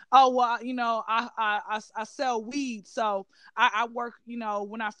me, oh, well, I sell weed. So I work,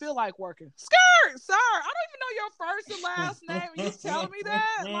 when I feel like working. Skirt, sir, I don't even know your first and last name. You telling me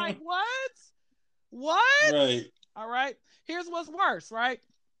that? Like, what? Right. All right. Here's what's worse, right?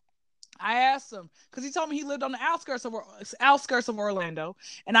 I asked him because he told me he lived on the outskirts of Orlando.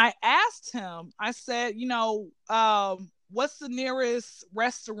 And I asked him, I said, what's the nearest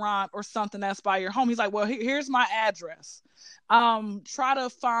restaurant or something that's by your home? He's like, well, here's my address. Try to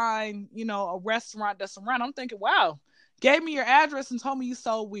find, a restaurant that's around. I'm thinking, wow, gave me your address and told me you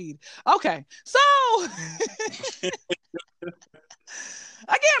sold weed. Okay. So again,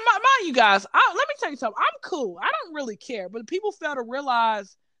 mind you guys, let me tell you something. I'm cool. I don't really care, but people fail to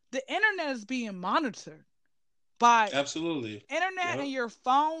realize the internet is being monitored by absolutely. Internet and your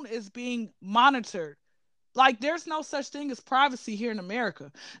phone is being monitored. Like, there's no such thing as privacy here in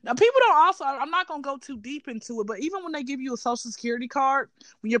America. Now, people don't also, I'm not going to go too deep into it, but even when they give you a social security card,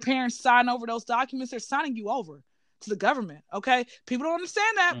 when your parents sign over those documents, they're signing you over to the government, okay? People don't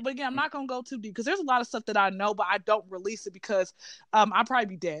understand that, but again, I'm not going to go too deep because there's a lot of stuff that I know, but I don't release it because I'll probably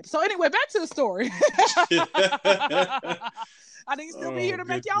be dead. So anyway, back to the story. I think still be here to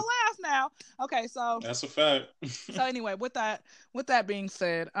make y'all laugh now. Okay, so. That's a fact. So anyway, with that being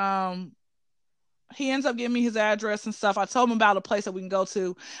said, he ends up giving me his address and stuff. I told him about a place that we can go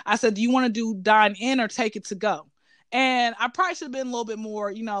to. I said, do you want to do dine in or take it to go? And I probably should have been a little bit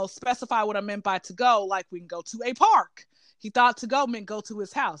more, specify what I meant by to go. Like, we can go to a park. He thought to go meant go to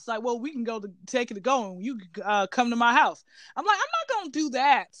his house. Like, well, we can go to take it to go and you can come to my house. I'm like, I'm not going to do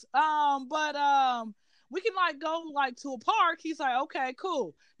that. But we can like go like to a park. He's like, okay,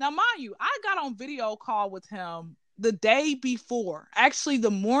 cool. Now, mind you, I got on video call with him the day before, actually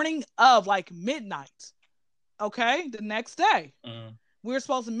the morning of like midnight. Okay. The next day, we were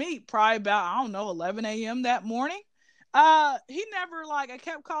supposed to meet probably about, 11 a.m. that morning. He never I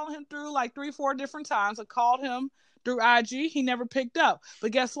kept calling him through like 3-4 different times. I called him through IG. He never picked up.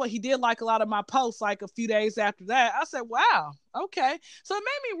 But guess what? He did like a lot of my posts like a few days after that. I said, wow, okay. So it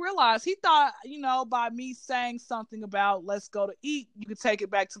made me realize he thought, by me saying something about let's go to eat, you could take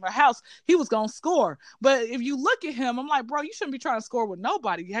it back to my house, he was going to score. But if you look at him, I'm like, bro, you shouldn't be trying to score with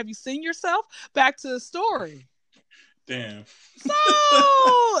nobody. Have you seen yourself? Back to the story. Damn. So,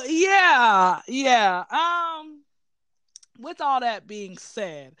 yeah. With all that being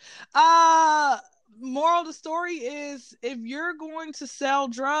said, moral of the story is if you're going to sell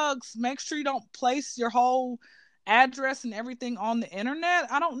drugs, make sure you don't place your whole address and everything on the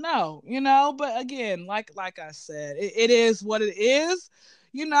internet. I don't know, but again, like I said, it is what it is.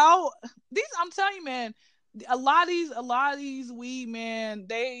 I'm telling you, man, a lot of these weed men,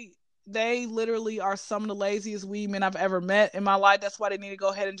 they literally are some of the laziest weed men I've ever met in my life. That's why they need to go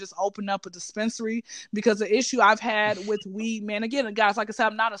ahead and just open up a dispensary, because the issue I've had with weed, man, again, guys, like I said,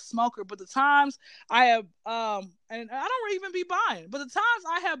 I'm not a smoker, but the times I have, and I don't even be buying, but the times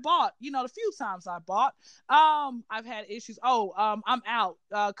I have bought, the few times I bought, I've had issues. I'm out.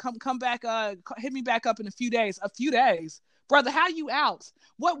 Come back, hit me back up in a few days. Brother, how you out?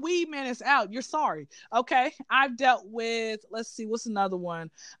 What weed man is out? You're sorry. Okay. I've dealt with, let's see, what's another one?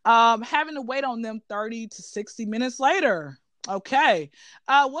 Having to wait on them 30 to 60 minutes later. Okay.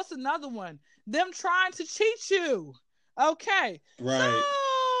 What's another one? Them trying to cheat you. Okay. Right.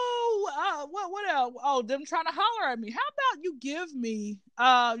 So, what else? Oh, them trying to holler at me. How about you give me,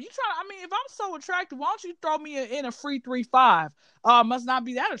 if I'm so attractive, why don't you throw me in a free 3-5? Must not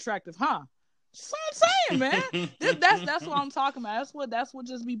be that attractive, huh? That's what I'm saying, man. That's what I'm talking about. That's what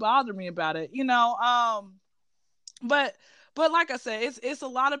just be bothering me about it. But like I said, it's a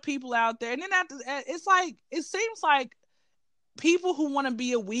lot of people out there, and then it's like it seems like people who want to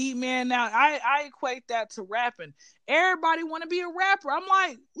be a weed man now. I equate that to rapping. Everybody want to be a rapper. I'm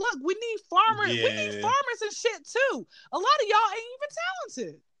like, look, we need farmers. Yeah. We need farmers and shit too. A lot of y'all ain't even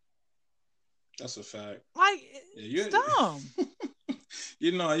talented. That's a fact. Like, it's dumb.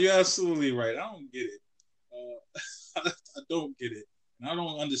 You're absolutely right. I don't get it. I don't get it. And I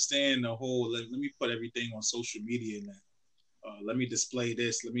don't understand the whole, let me put everything on social media now. Let me display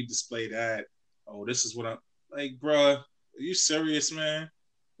this. Let me display that. Oh, this is what I'm like, bruh. Are you serious, man?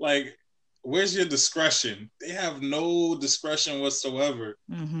 Like, where's your discretion? They have no discretion whatsoever.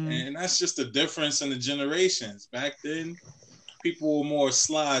 Mm-hmm. And that's just the difference in the generations. Back then, people were more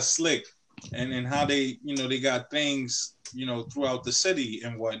slick, and how they, they got things, throughout the city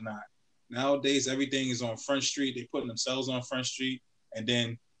and whatnot. Nowadays, everything is on Front Street. They putting themselves on Front Street, and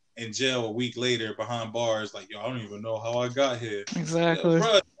then in jail a week later behind bars. Like, yo, I don't even know how I got here. Exactly.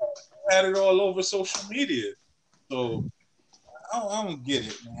 Bro, had it all over social media. So I don't get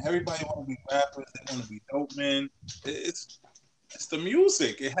it, man. Everybody want to be rappers. They want to be dope, man. It's the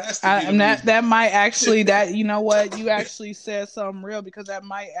music. It has to be. And that might actually, that, you know what, you actually said something real, because that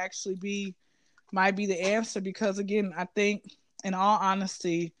might actually be the answer. Because again, I think, in all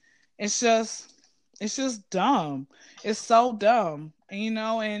honesty, it's just dumb. It's so dumb. And,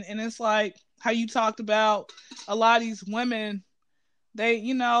 and it's like how you talked about a lot of these women, they,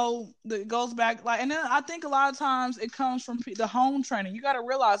 it goes back, like, and then I think a lot of times it comes from the home training. You got to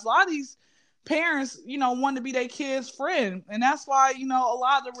realize a lot of these parents, want to be their kid's friend. And that's why, a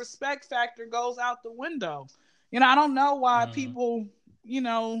lot of the respect factor goes out the window. I don't know why people,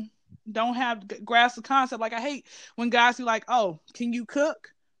 don't have grasp the concept. Like, I hate when guys be like, oh, can you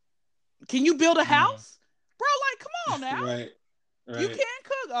cook? Can you build a house? Bro, like, come on now. Right. You can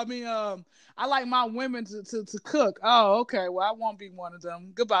cook. I mean, I like my women to cook. Oh, okay. Well, I won't be one of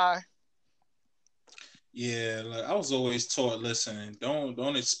them. Goodbye. Yeah, like, I was always taught, listen,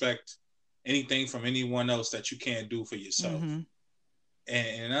 don't expect anything from anyone else that you can't do for yourself. Mm-hmm.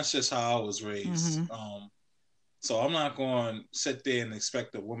 And that's just how I was raised. Mm-hmm. So I'm not going to sit there and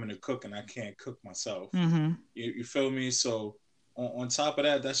expect a woman to cook and I can't cook myself. Mm-hmm. You feel me? So on top of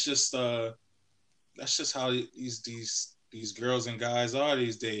that, that's just how these girls and guys are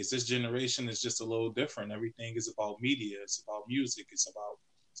these days. This generation is just a little different. Everything is about media. It's about music. It's about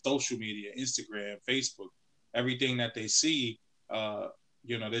social media, Instagram, Facebook. Everything that they see,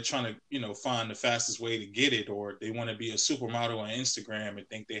 they're trying to, find the fastest way to get it, or they want to be a supermodel on Instagram and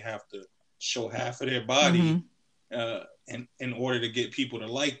think they have to show half of their body in order to get people to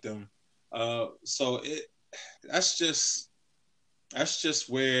like them. So that's just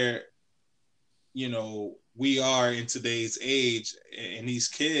where, we are in today's age, and these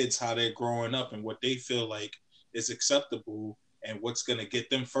kids, how they're growing up and what they feel like is acceptable and what's going to get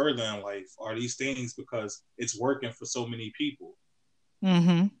them further in life are these things, because it's working for so many people.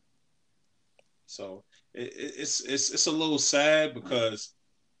 Mm-hmm. So it's a little sad, because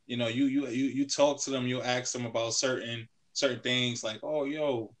you talk to them, you ask them about certain things, like, oh,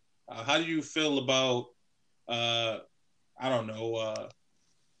 yo, how do you feel about I don't know,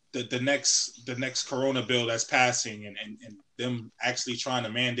 the next Corona bill that's passing, and them actually trying to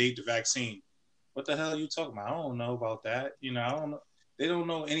mandate the vaccine. What the hell are you talking about? I don't know about that. I don't know. They don't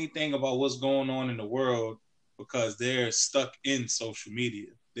know anything about what's going on in the world, because they're stuck in social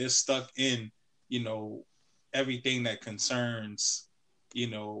media. They're stuck in, everything that concerns,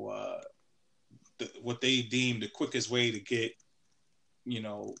 what they deem the quickest way to get,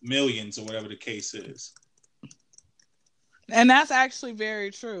 millions, or whatever the case is. And that's actually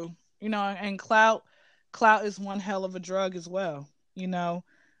very true. And clout is one hell of a drug as well.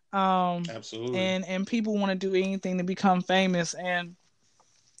 Absolutely. And people want to do anything to become famous, and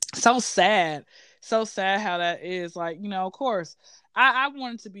so sad how that is. Like, of course, I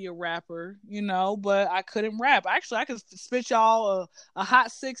wanted to be a rapper, but I couldn't rap. Actually, I could spit y'all a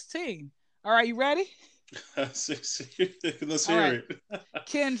hot 16. All right, you ready? 16. Let's hear it.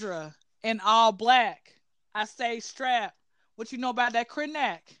 Kendra in all black. I stay strapped. What you know about that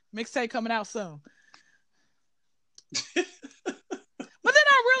Krenak? Mixtape coming out soon. But then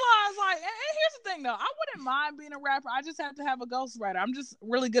I realized, like, and here's the thing, though. I wouldn't mind being a rapper. I just have to have a ghostwriter. I'm just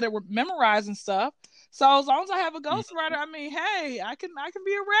really good at memorizing stuff. So as long as I have a ghostwriter, I mean, hey, I can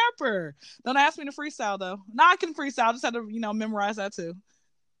be a rapper. Don't ask me to freestyle, though. No, I can freestyle. I just have to, memorize that, too.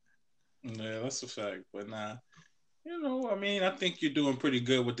 Yeah, that's a fact. But nah, I mean, I think you're doing pretty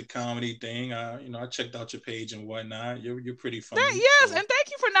good with the comedy thing. I checked out your page and whatnot. You're pretty funny. Yes, so. And thank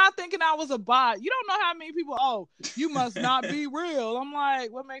you for not thinking I was a bot. You don't know how many people, you must not be real. I'm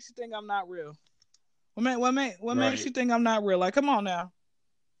like, what makes you think I'm not real? What makes you think I'm not real? Like, come on now.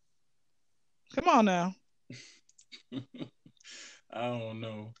 I don't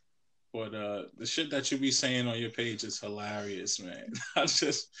know. But the shit that you be saying on your page is hilarious, man. I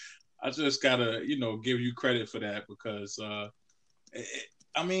just gotta, give you credit for that because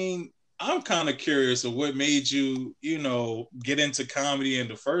I mean, I'm kind of curious of what made you, get into comedy in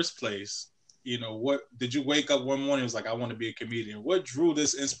the first place. What did you wake up one morning and was like, I want to be a comedian? What drew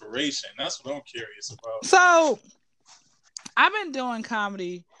this inspiration? That's what I'm curious about. So I've been doing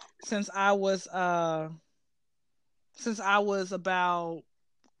comedy since I was about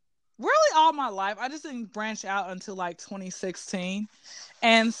really all my life. I just didn't branch out until like 2016.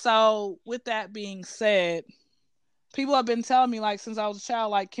 And so with that being said, people have been telling me like since I was a child,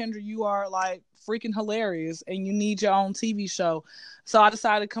 like, Kendra, you are like freaking hilarious and you need your own TV show. So I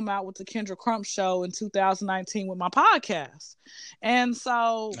decided to come out with the Kendra Crump Show in 2019 with my podcast. And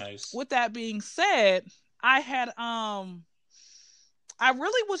so with that being said, I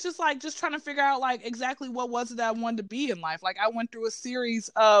really was just trying to figure out like exactly what was it that I wanted to be in life. Like I went through a series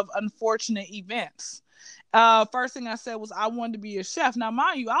of unfortunate events. First thing I said was I wanted to be a chef. Now,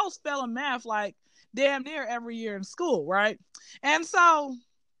 mind you, I was failing math like damn near every year in school, right? And so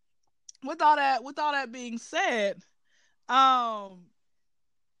with all that being said, I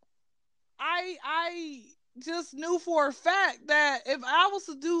just knew for a fact that if I was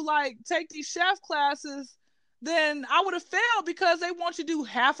to take these chef classes, then I would have failed because they want you to do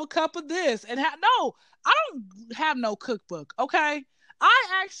half a cup of this and no, I don't have no cookbook, okay? I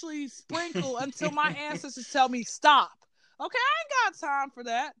actually sprinkle until my ancestors tell me stop. Okay, I ain't got time for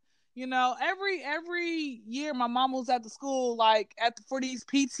that. Every year my mom was at the school for these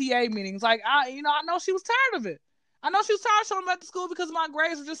PTA meetings. I know she was tired of it. I know she was tired of showing up at the school because my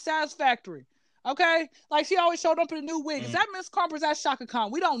grades were just satisfactory. Okay? Like she always showed up in a new wig. Is that Miss Carper? Is that Shaka Khan?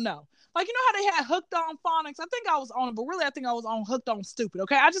 We don't know. Like, you know how they had Hooked on Phonics? I think I was on it, but really I think I was on Hooked on Stupid.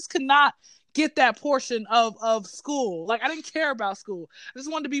 Okay? I just could not get that portion of school. Like, I didn't care about school. I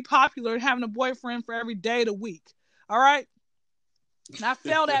just wanted to be popular and having a boyfriend for every day of the week. All right? And I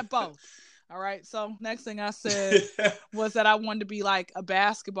failed at both. All right. So next thing I said was that I wanted to be like a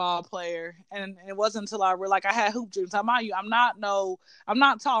basketball player. And it wasn't until I realized I had hoop dreams. I'm not tall.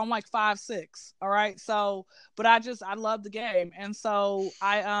 I'm like 5'6". All right. So, but I love the game. And so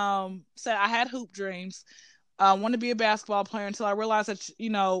I said I had hoop dreams. I wanted to be a basketball player until I realized that,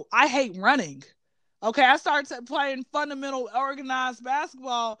 I hate running. Okay, I started playing fundamental organized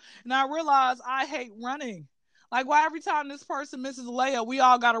basketball and I realized I hate running. Like, why every time this person misses a layup, we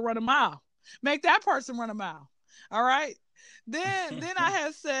all got to run a mile. Make that person run a mile. All right. Then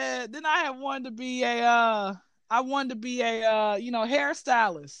I had wanted to be a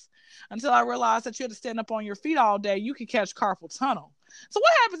hairstylist until I realized that you had to stand up on your feet all day. You could catch carpal tunnel. So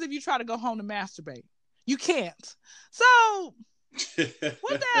what happens if you try to go home to masturbate? You can't. So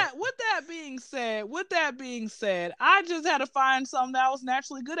with that being said, I just had to find something that I was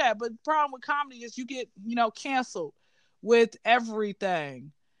naturally good at. But the problem with comedy is you get, canceled with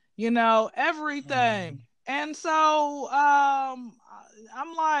everything. Everything. And so I'm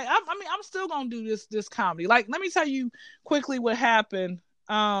still gonna do this comedy. Like, let me tell you quickly what happened.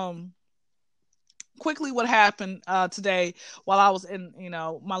 Today while I was in,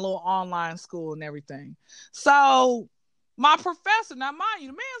 my little online school and everything. So my professor, now mind you,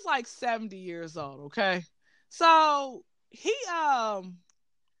 the man's like 70 years old, okay? So he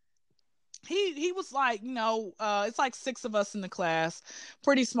was like, it's like 6 of us in the class,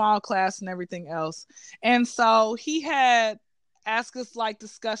 pretty small class and everything else. And so he had asked us like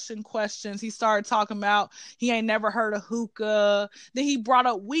discussion questions. He started talking about he ain't never heard of hookah. Then he brought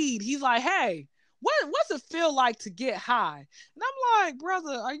up weed. He's like, hey, what's it feel like to get high? And I'm like,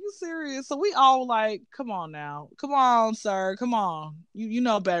 brother, are you serious? So we all like, come on now. Come on, sir. Come on. You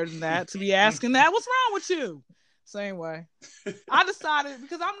know better than that to be asking that. What's wrong with you? So anyway, I decided,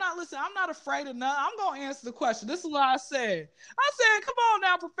 because I'm not afraid of nothing. I'm going to answer the question. This is what I said. I said, come on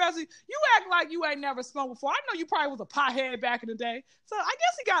now, professor. You act like you ain't never smoked before. I know you probably was a pothead back in the day. So I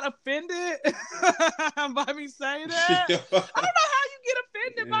guess he got offended by me saying that. I don't know how you get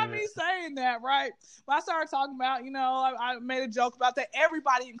offended by me saying that, right? But I started talking about, I made a joke about that.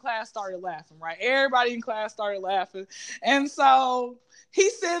 Everybody in class started laughing, right? Everybody in class started laughing. And so he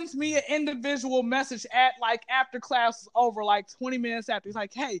sends me an individual message after class was over, like 20 minutes after. He's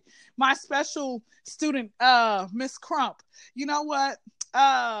like, hey, my special student, Miss Crump, you know what?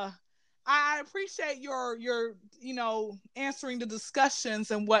 I appreciate your answering the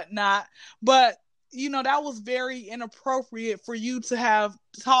discussions and whatnot, but that was very inappropriate for you to have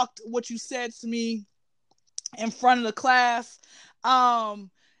talked what you said to me in front of the class.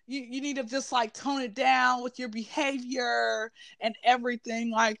 you need to just like tone it down with your behavior and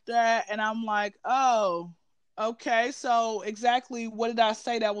everything like that. And I'm like, oh, okay. So exactly what did I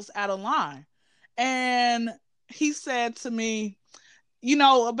say that was out of line? And he said to me,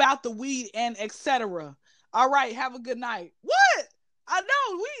 about the weed and etc. All right, have a good night. What? I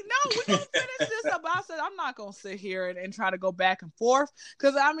know we gonna finish this up. I said I'm not gonna sit here and try to go back and forth,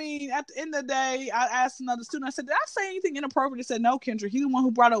 because I mean at the end of the day, I asked another student. I said, did I say anything inappropriate? He said, no, Kendra. He's the one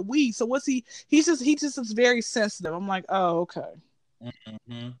who brought up weed. So what's he? He just is very sensitive. I'm like, oh, okay.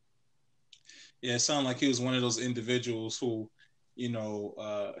 Mm-hmm. Yeah, it sounded like he was one of those individuals who, they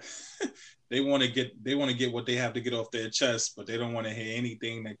want to get what they have to get off their chest, but they don't want to hear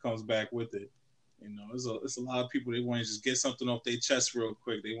anything that comes back with it. There's a lot of people, they want to just get something off their chest real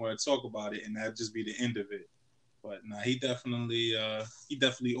quick. They want to talk about it, and that just be the end of it. But nah, he definitely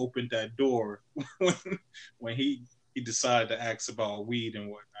opened that door when he decided to ask about weed and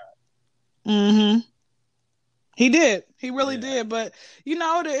whatnot. Mm-hmm. He did. He really did. But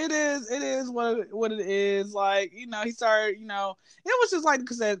it is what it is. Like, he started. It was just like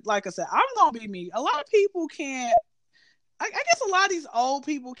I said, I'm gonna be me. A lot of people can't. I guess a lot of these old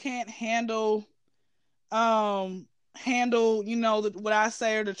people can't handle what I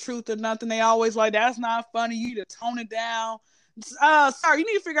say or the truth or nothing. They always like, that's not funny, you need to tone it down. Sorry, you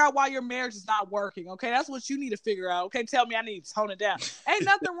need to figure out why your marriage is not working. Okay, that's what you need to figure out. Okay, tell me I need to tone it down. Ain't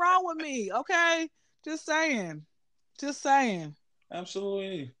nothing wrong with me. Okay, just saying.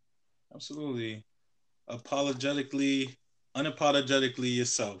 Absolutely. Unapologetically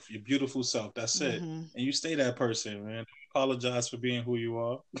yourself, your beautiful self. That's it. And you stay that person, man. Apologize for being who you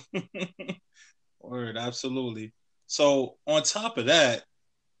are. Word, absolutely. So on top of that,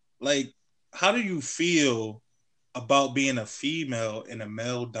 like, how do you feel about being a female in a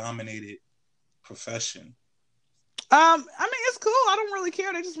male-dominated profession? I mean, it's cool. I don't really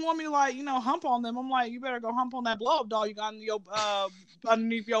care. They just want me to, like, hump on them. I'm like, you better go hump on that blow-up doll you got in your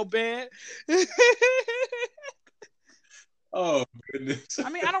underneath your bed. Oh goodness. I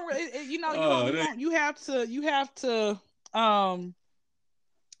mean, I don't really.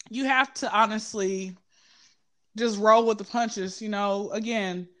 You have to honestly just roll with the punches.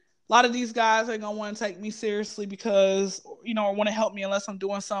 Again, a lot of these guys ain't gonna want to take me seriously because or want to help me unless I'm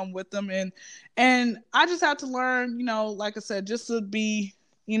doing something with them, and I just have to learn, like I said, just to be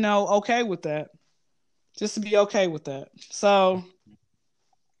okay with that. So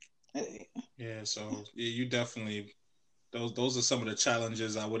yeah, so you definitely, those are some of the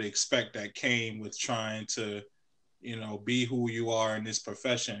challenges I would expect that came with trying to be who you are in this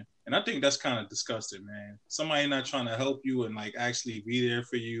profession. And I think that's kind of disgusting, man. Somebody not trying to help you and like actually be there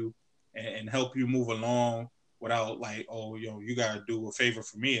for you and help you move along without like, oh, you gotta do a favor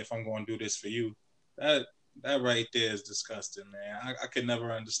for me if I'm going to do this for you. That right there is disgusting, man. I could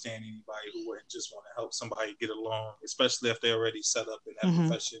never understand anybody who wouldn't just want to help somebody get along, especially if they're already set up in that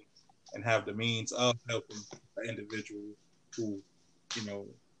profession and have the means of helping an individual who,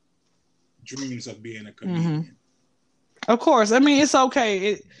 dreams of being a comedian. Of course. I mean, it's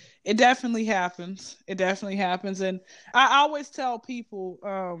okay. It definitely happens. And I always tell people,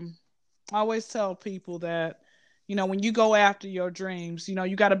 that, when you go after your dreams,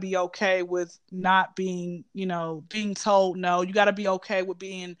 you got to be okay with not being, being told no. You got to be okay with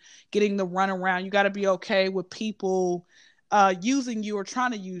getting the runaround. You got to be okay with people using you or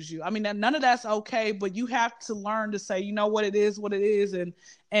trying to use you. I mean, none of that's okay, but you have to learn to say, what it is,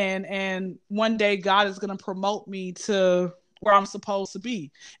 and one day God is going to promote me to where I'm supposed to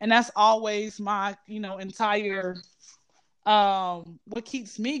be. And that's always my, entire, what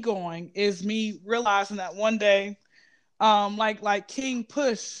keeps me going is me realizing that one day, like King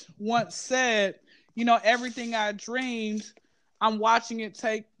Push once said, everything I dreamed, I'm watching it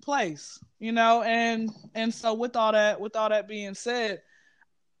take place, and so with all that being said,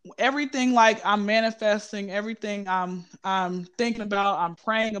 everything like I'm manifesting, everything I'm thinking about, I'm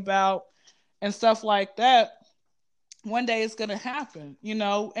praying about and stuff like that, one day it's going to happen,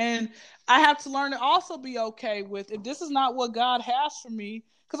 and I have to learn to also be okay with if this is not what God has for me,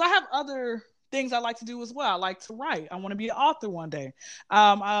 because I have other things I like to do as well. I like to write. I want to be an author one day.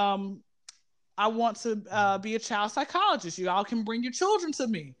 I want to be a child psychologist. You all can bring your children to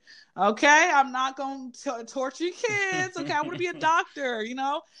me. Okay, I'm not going to torture your kids. Okay, I want to be a doctor,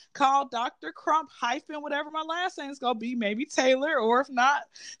 call Dr. Crump hyphen whatever my last name is going to be, maybe Taylor, or if not,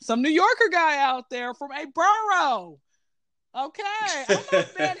 some New Yorker guy out there from a borough. Okay, I don't know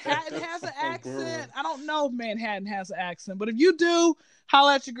if Manhattan has an accent. I don't know if Manhattan has an accent, but if you do,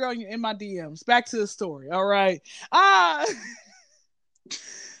 holla at your girl in my DMs. Back to the story, all right?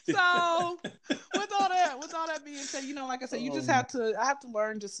 So with all that being said, like I said, you just have to. I have to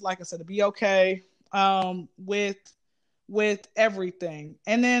learn, just like I said, to be okay with everything,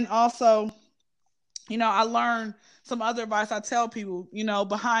 and then also, I learned some other advice. I tell people,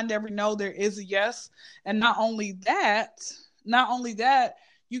 behind every no there is a yes, and not only that,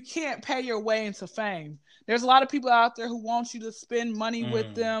 you can't pay your way into fame. There's a lot of people out there who want you to spend money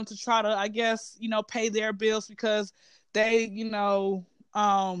with them to try to, I guess, pay their bills because they,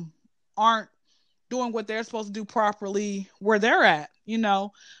 aren't doing what they're supposed to do properly where they're at,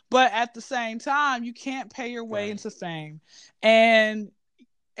 But at the same time, you can't pay your way into fame. And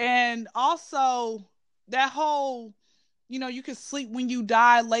also that whole, you can sleep when you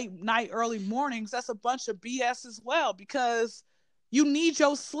die, late night, early mornings, that's a bunch of BS as well, because you need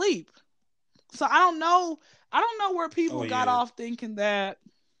your sleep. So I don't know where people got off thinking that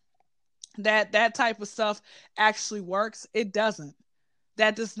type of stuff actually works. It doesn't.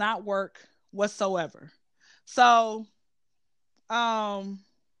 That does not work whatsoever. So yeah,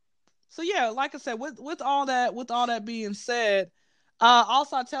 like I said, with all that being said,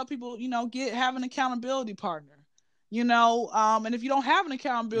 also I tell people, have an accountability partner. And if you don't have an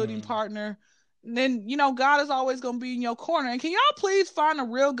accountability partner, then God is always going to be in your corner. And can y'all please find a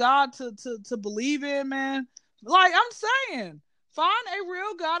real God to believe in, man? Like I'm saying, find a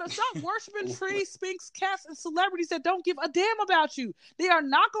real God and stop worshiping trees, sphinx, cats, and celebrities that don't give a damn about you. They are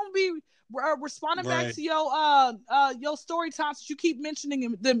not going to be responding back to your story times that you keep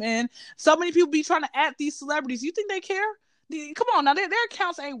mentioning them in. So many people be trying to at these celebrities. You think they care? Come on now, their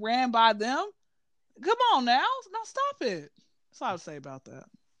accounts ain't ran by them. Come on now, stop it. That's all I would say about that.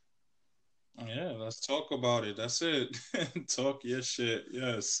 Yeah, let's talk about it. That's it. Talk your shit.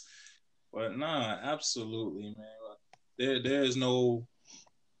 Yes, but nah, absolutely, man. There's no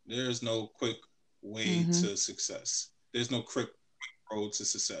quick way to success. There's no quick road to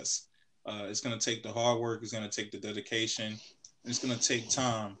success. It's gonna take the hard work. It's gonna take the dedication. It's gonna take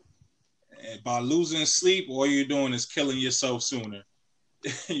time. And by losing sleep, all you're doing is killing yourself sooner.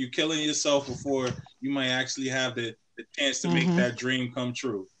 You're killing yourself before you might actually have the chance to make that dream come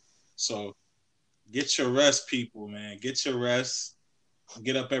true. So get your rest, people, man. Get your rest.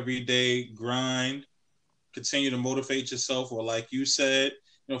 Get up every day, grind, continue to motivate yourself, or like you said,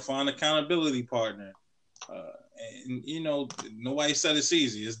 find an accountability partner. And nobody said it's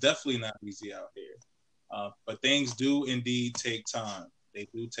easy. It's definitely not easy out here. But things do indeed take time. They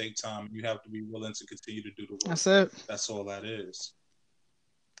do take time. You have to be willing to continue to do the work. That's it. That's all that is.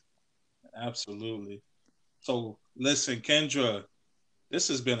 Absolutely. So listen, Kendra, this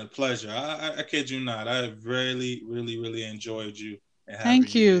has been a pleasure. I kid you not. I really, really, really enjoyed you.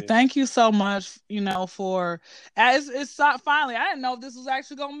 Thank you. Thank you so much, for it's finally, I didn't know if this was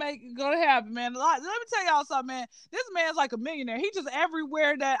actually gonna happen, man. Let me tell y'all something, man. This man's like a millionaire. He just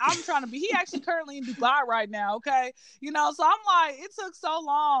everywhere that I'm trying to be. He actually currently in Dubai right now, okay? So I'm like, it took so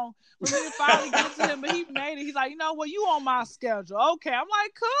long for me to finally get to him, but he made it. He's like, you on my schedule. Okay. I'm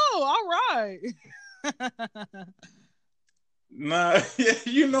like, cool, all right. Nah, I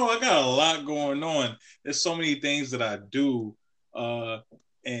got a lot going on. There's so many things that I do. And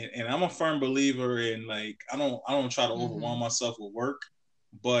I'm a firm believer in, like, I don't try to overwhelm myself with work,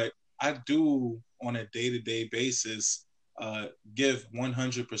 but I do on a day-to-day basis give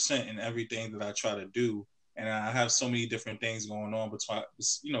 100% in everything that I try to do. And I have so many different things going on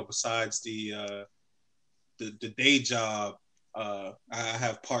besides the day job. I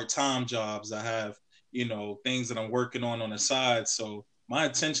have part-time jobs. I have things that I'm working on the side. So my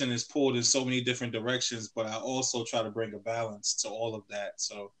attention is pulled in so many different directions, but I also try to bring a balance to all of that.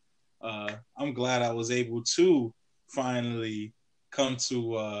 So I'm glad I was able to finally come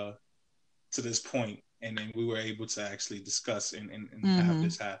to this point, and then we were able to actually discuss and have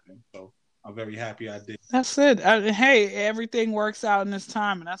this happen. So I'm very happy I did. That's it. Hey, everything works out in this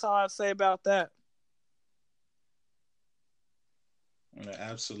time, and that's all I'd say about that.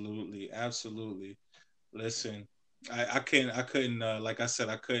 Absolutely, absolutely. Listen, I couldn't like I said,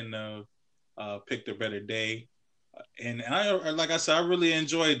 I couldn't picked a better day. And like I said, I really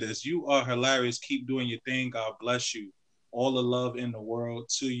enjoyed this. You are hilarious. Keep doing your thing. God bless you. All the love in the world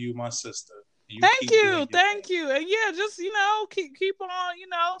to you, my sister. Thank you. And yeah, just keep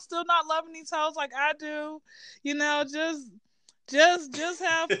on, still not loving these hoes like I do. Just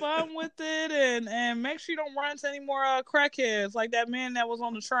have fun with it, and make sure you don't run into any more crackheads like that man that was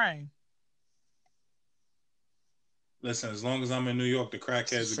on the train. Listen, as long as I'm in New York, the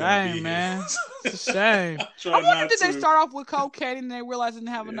crackheads are gonna be man. here. It's a shame. I wonder did they start off with cocaine and they realized they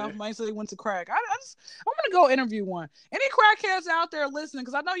didn't have enough money, so they went to crack. I'm gonna go interview one. Any crackheads out there listening?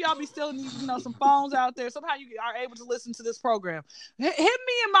 Because I know y'all be still need some phones out there. Somehow you are able to listen to this program. Hit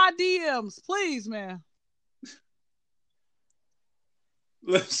me in my DMs, please, man.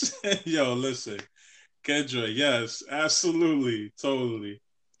 Listen, Kendra, yes, absolutely, totally.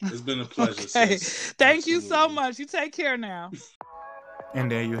 It's been a pleasure. Okay. Thank you so much. You take care now.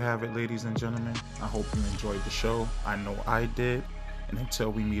 And there you have it, ladies and gentlemen. I hope you enjoyed the show. I know I did. And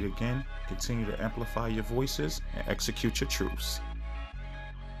until we meet again, continue to amplify your voices and execute your truths.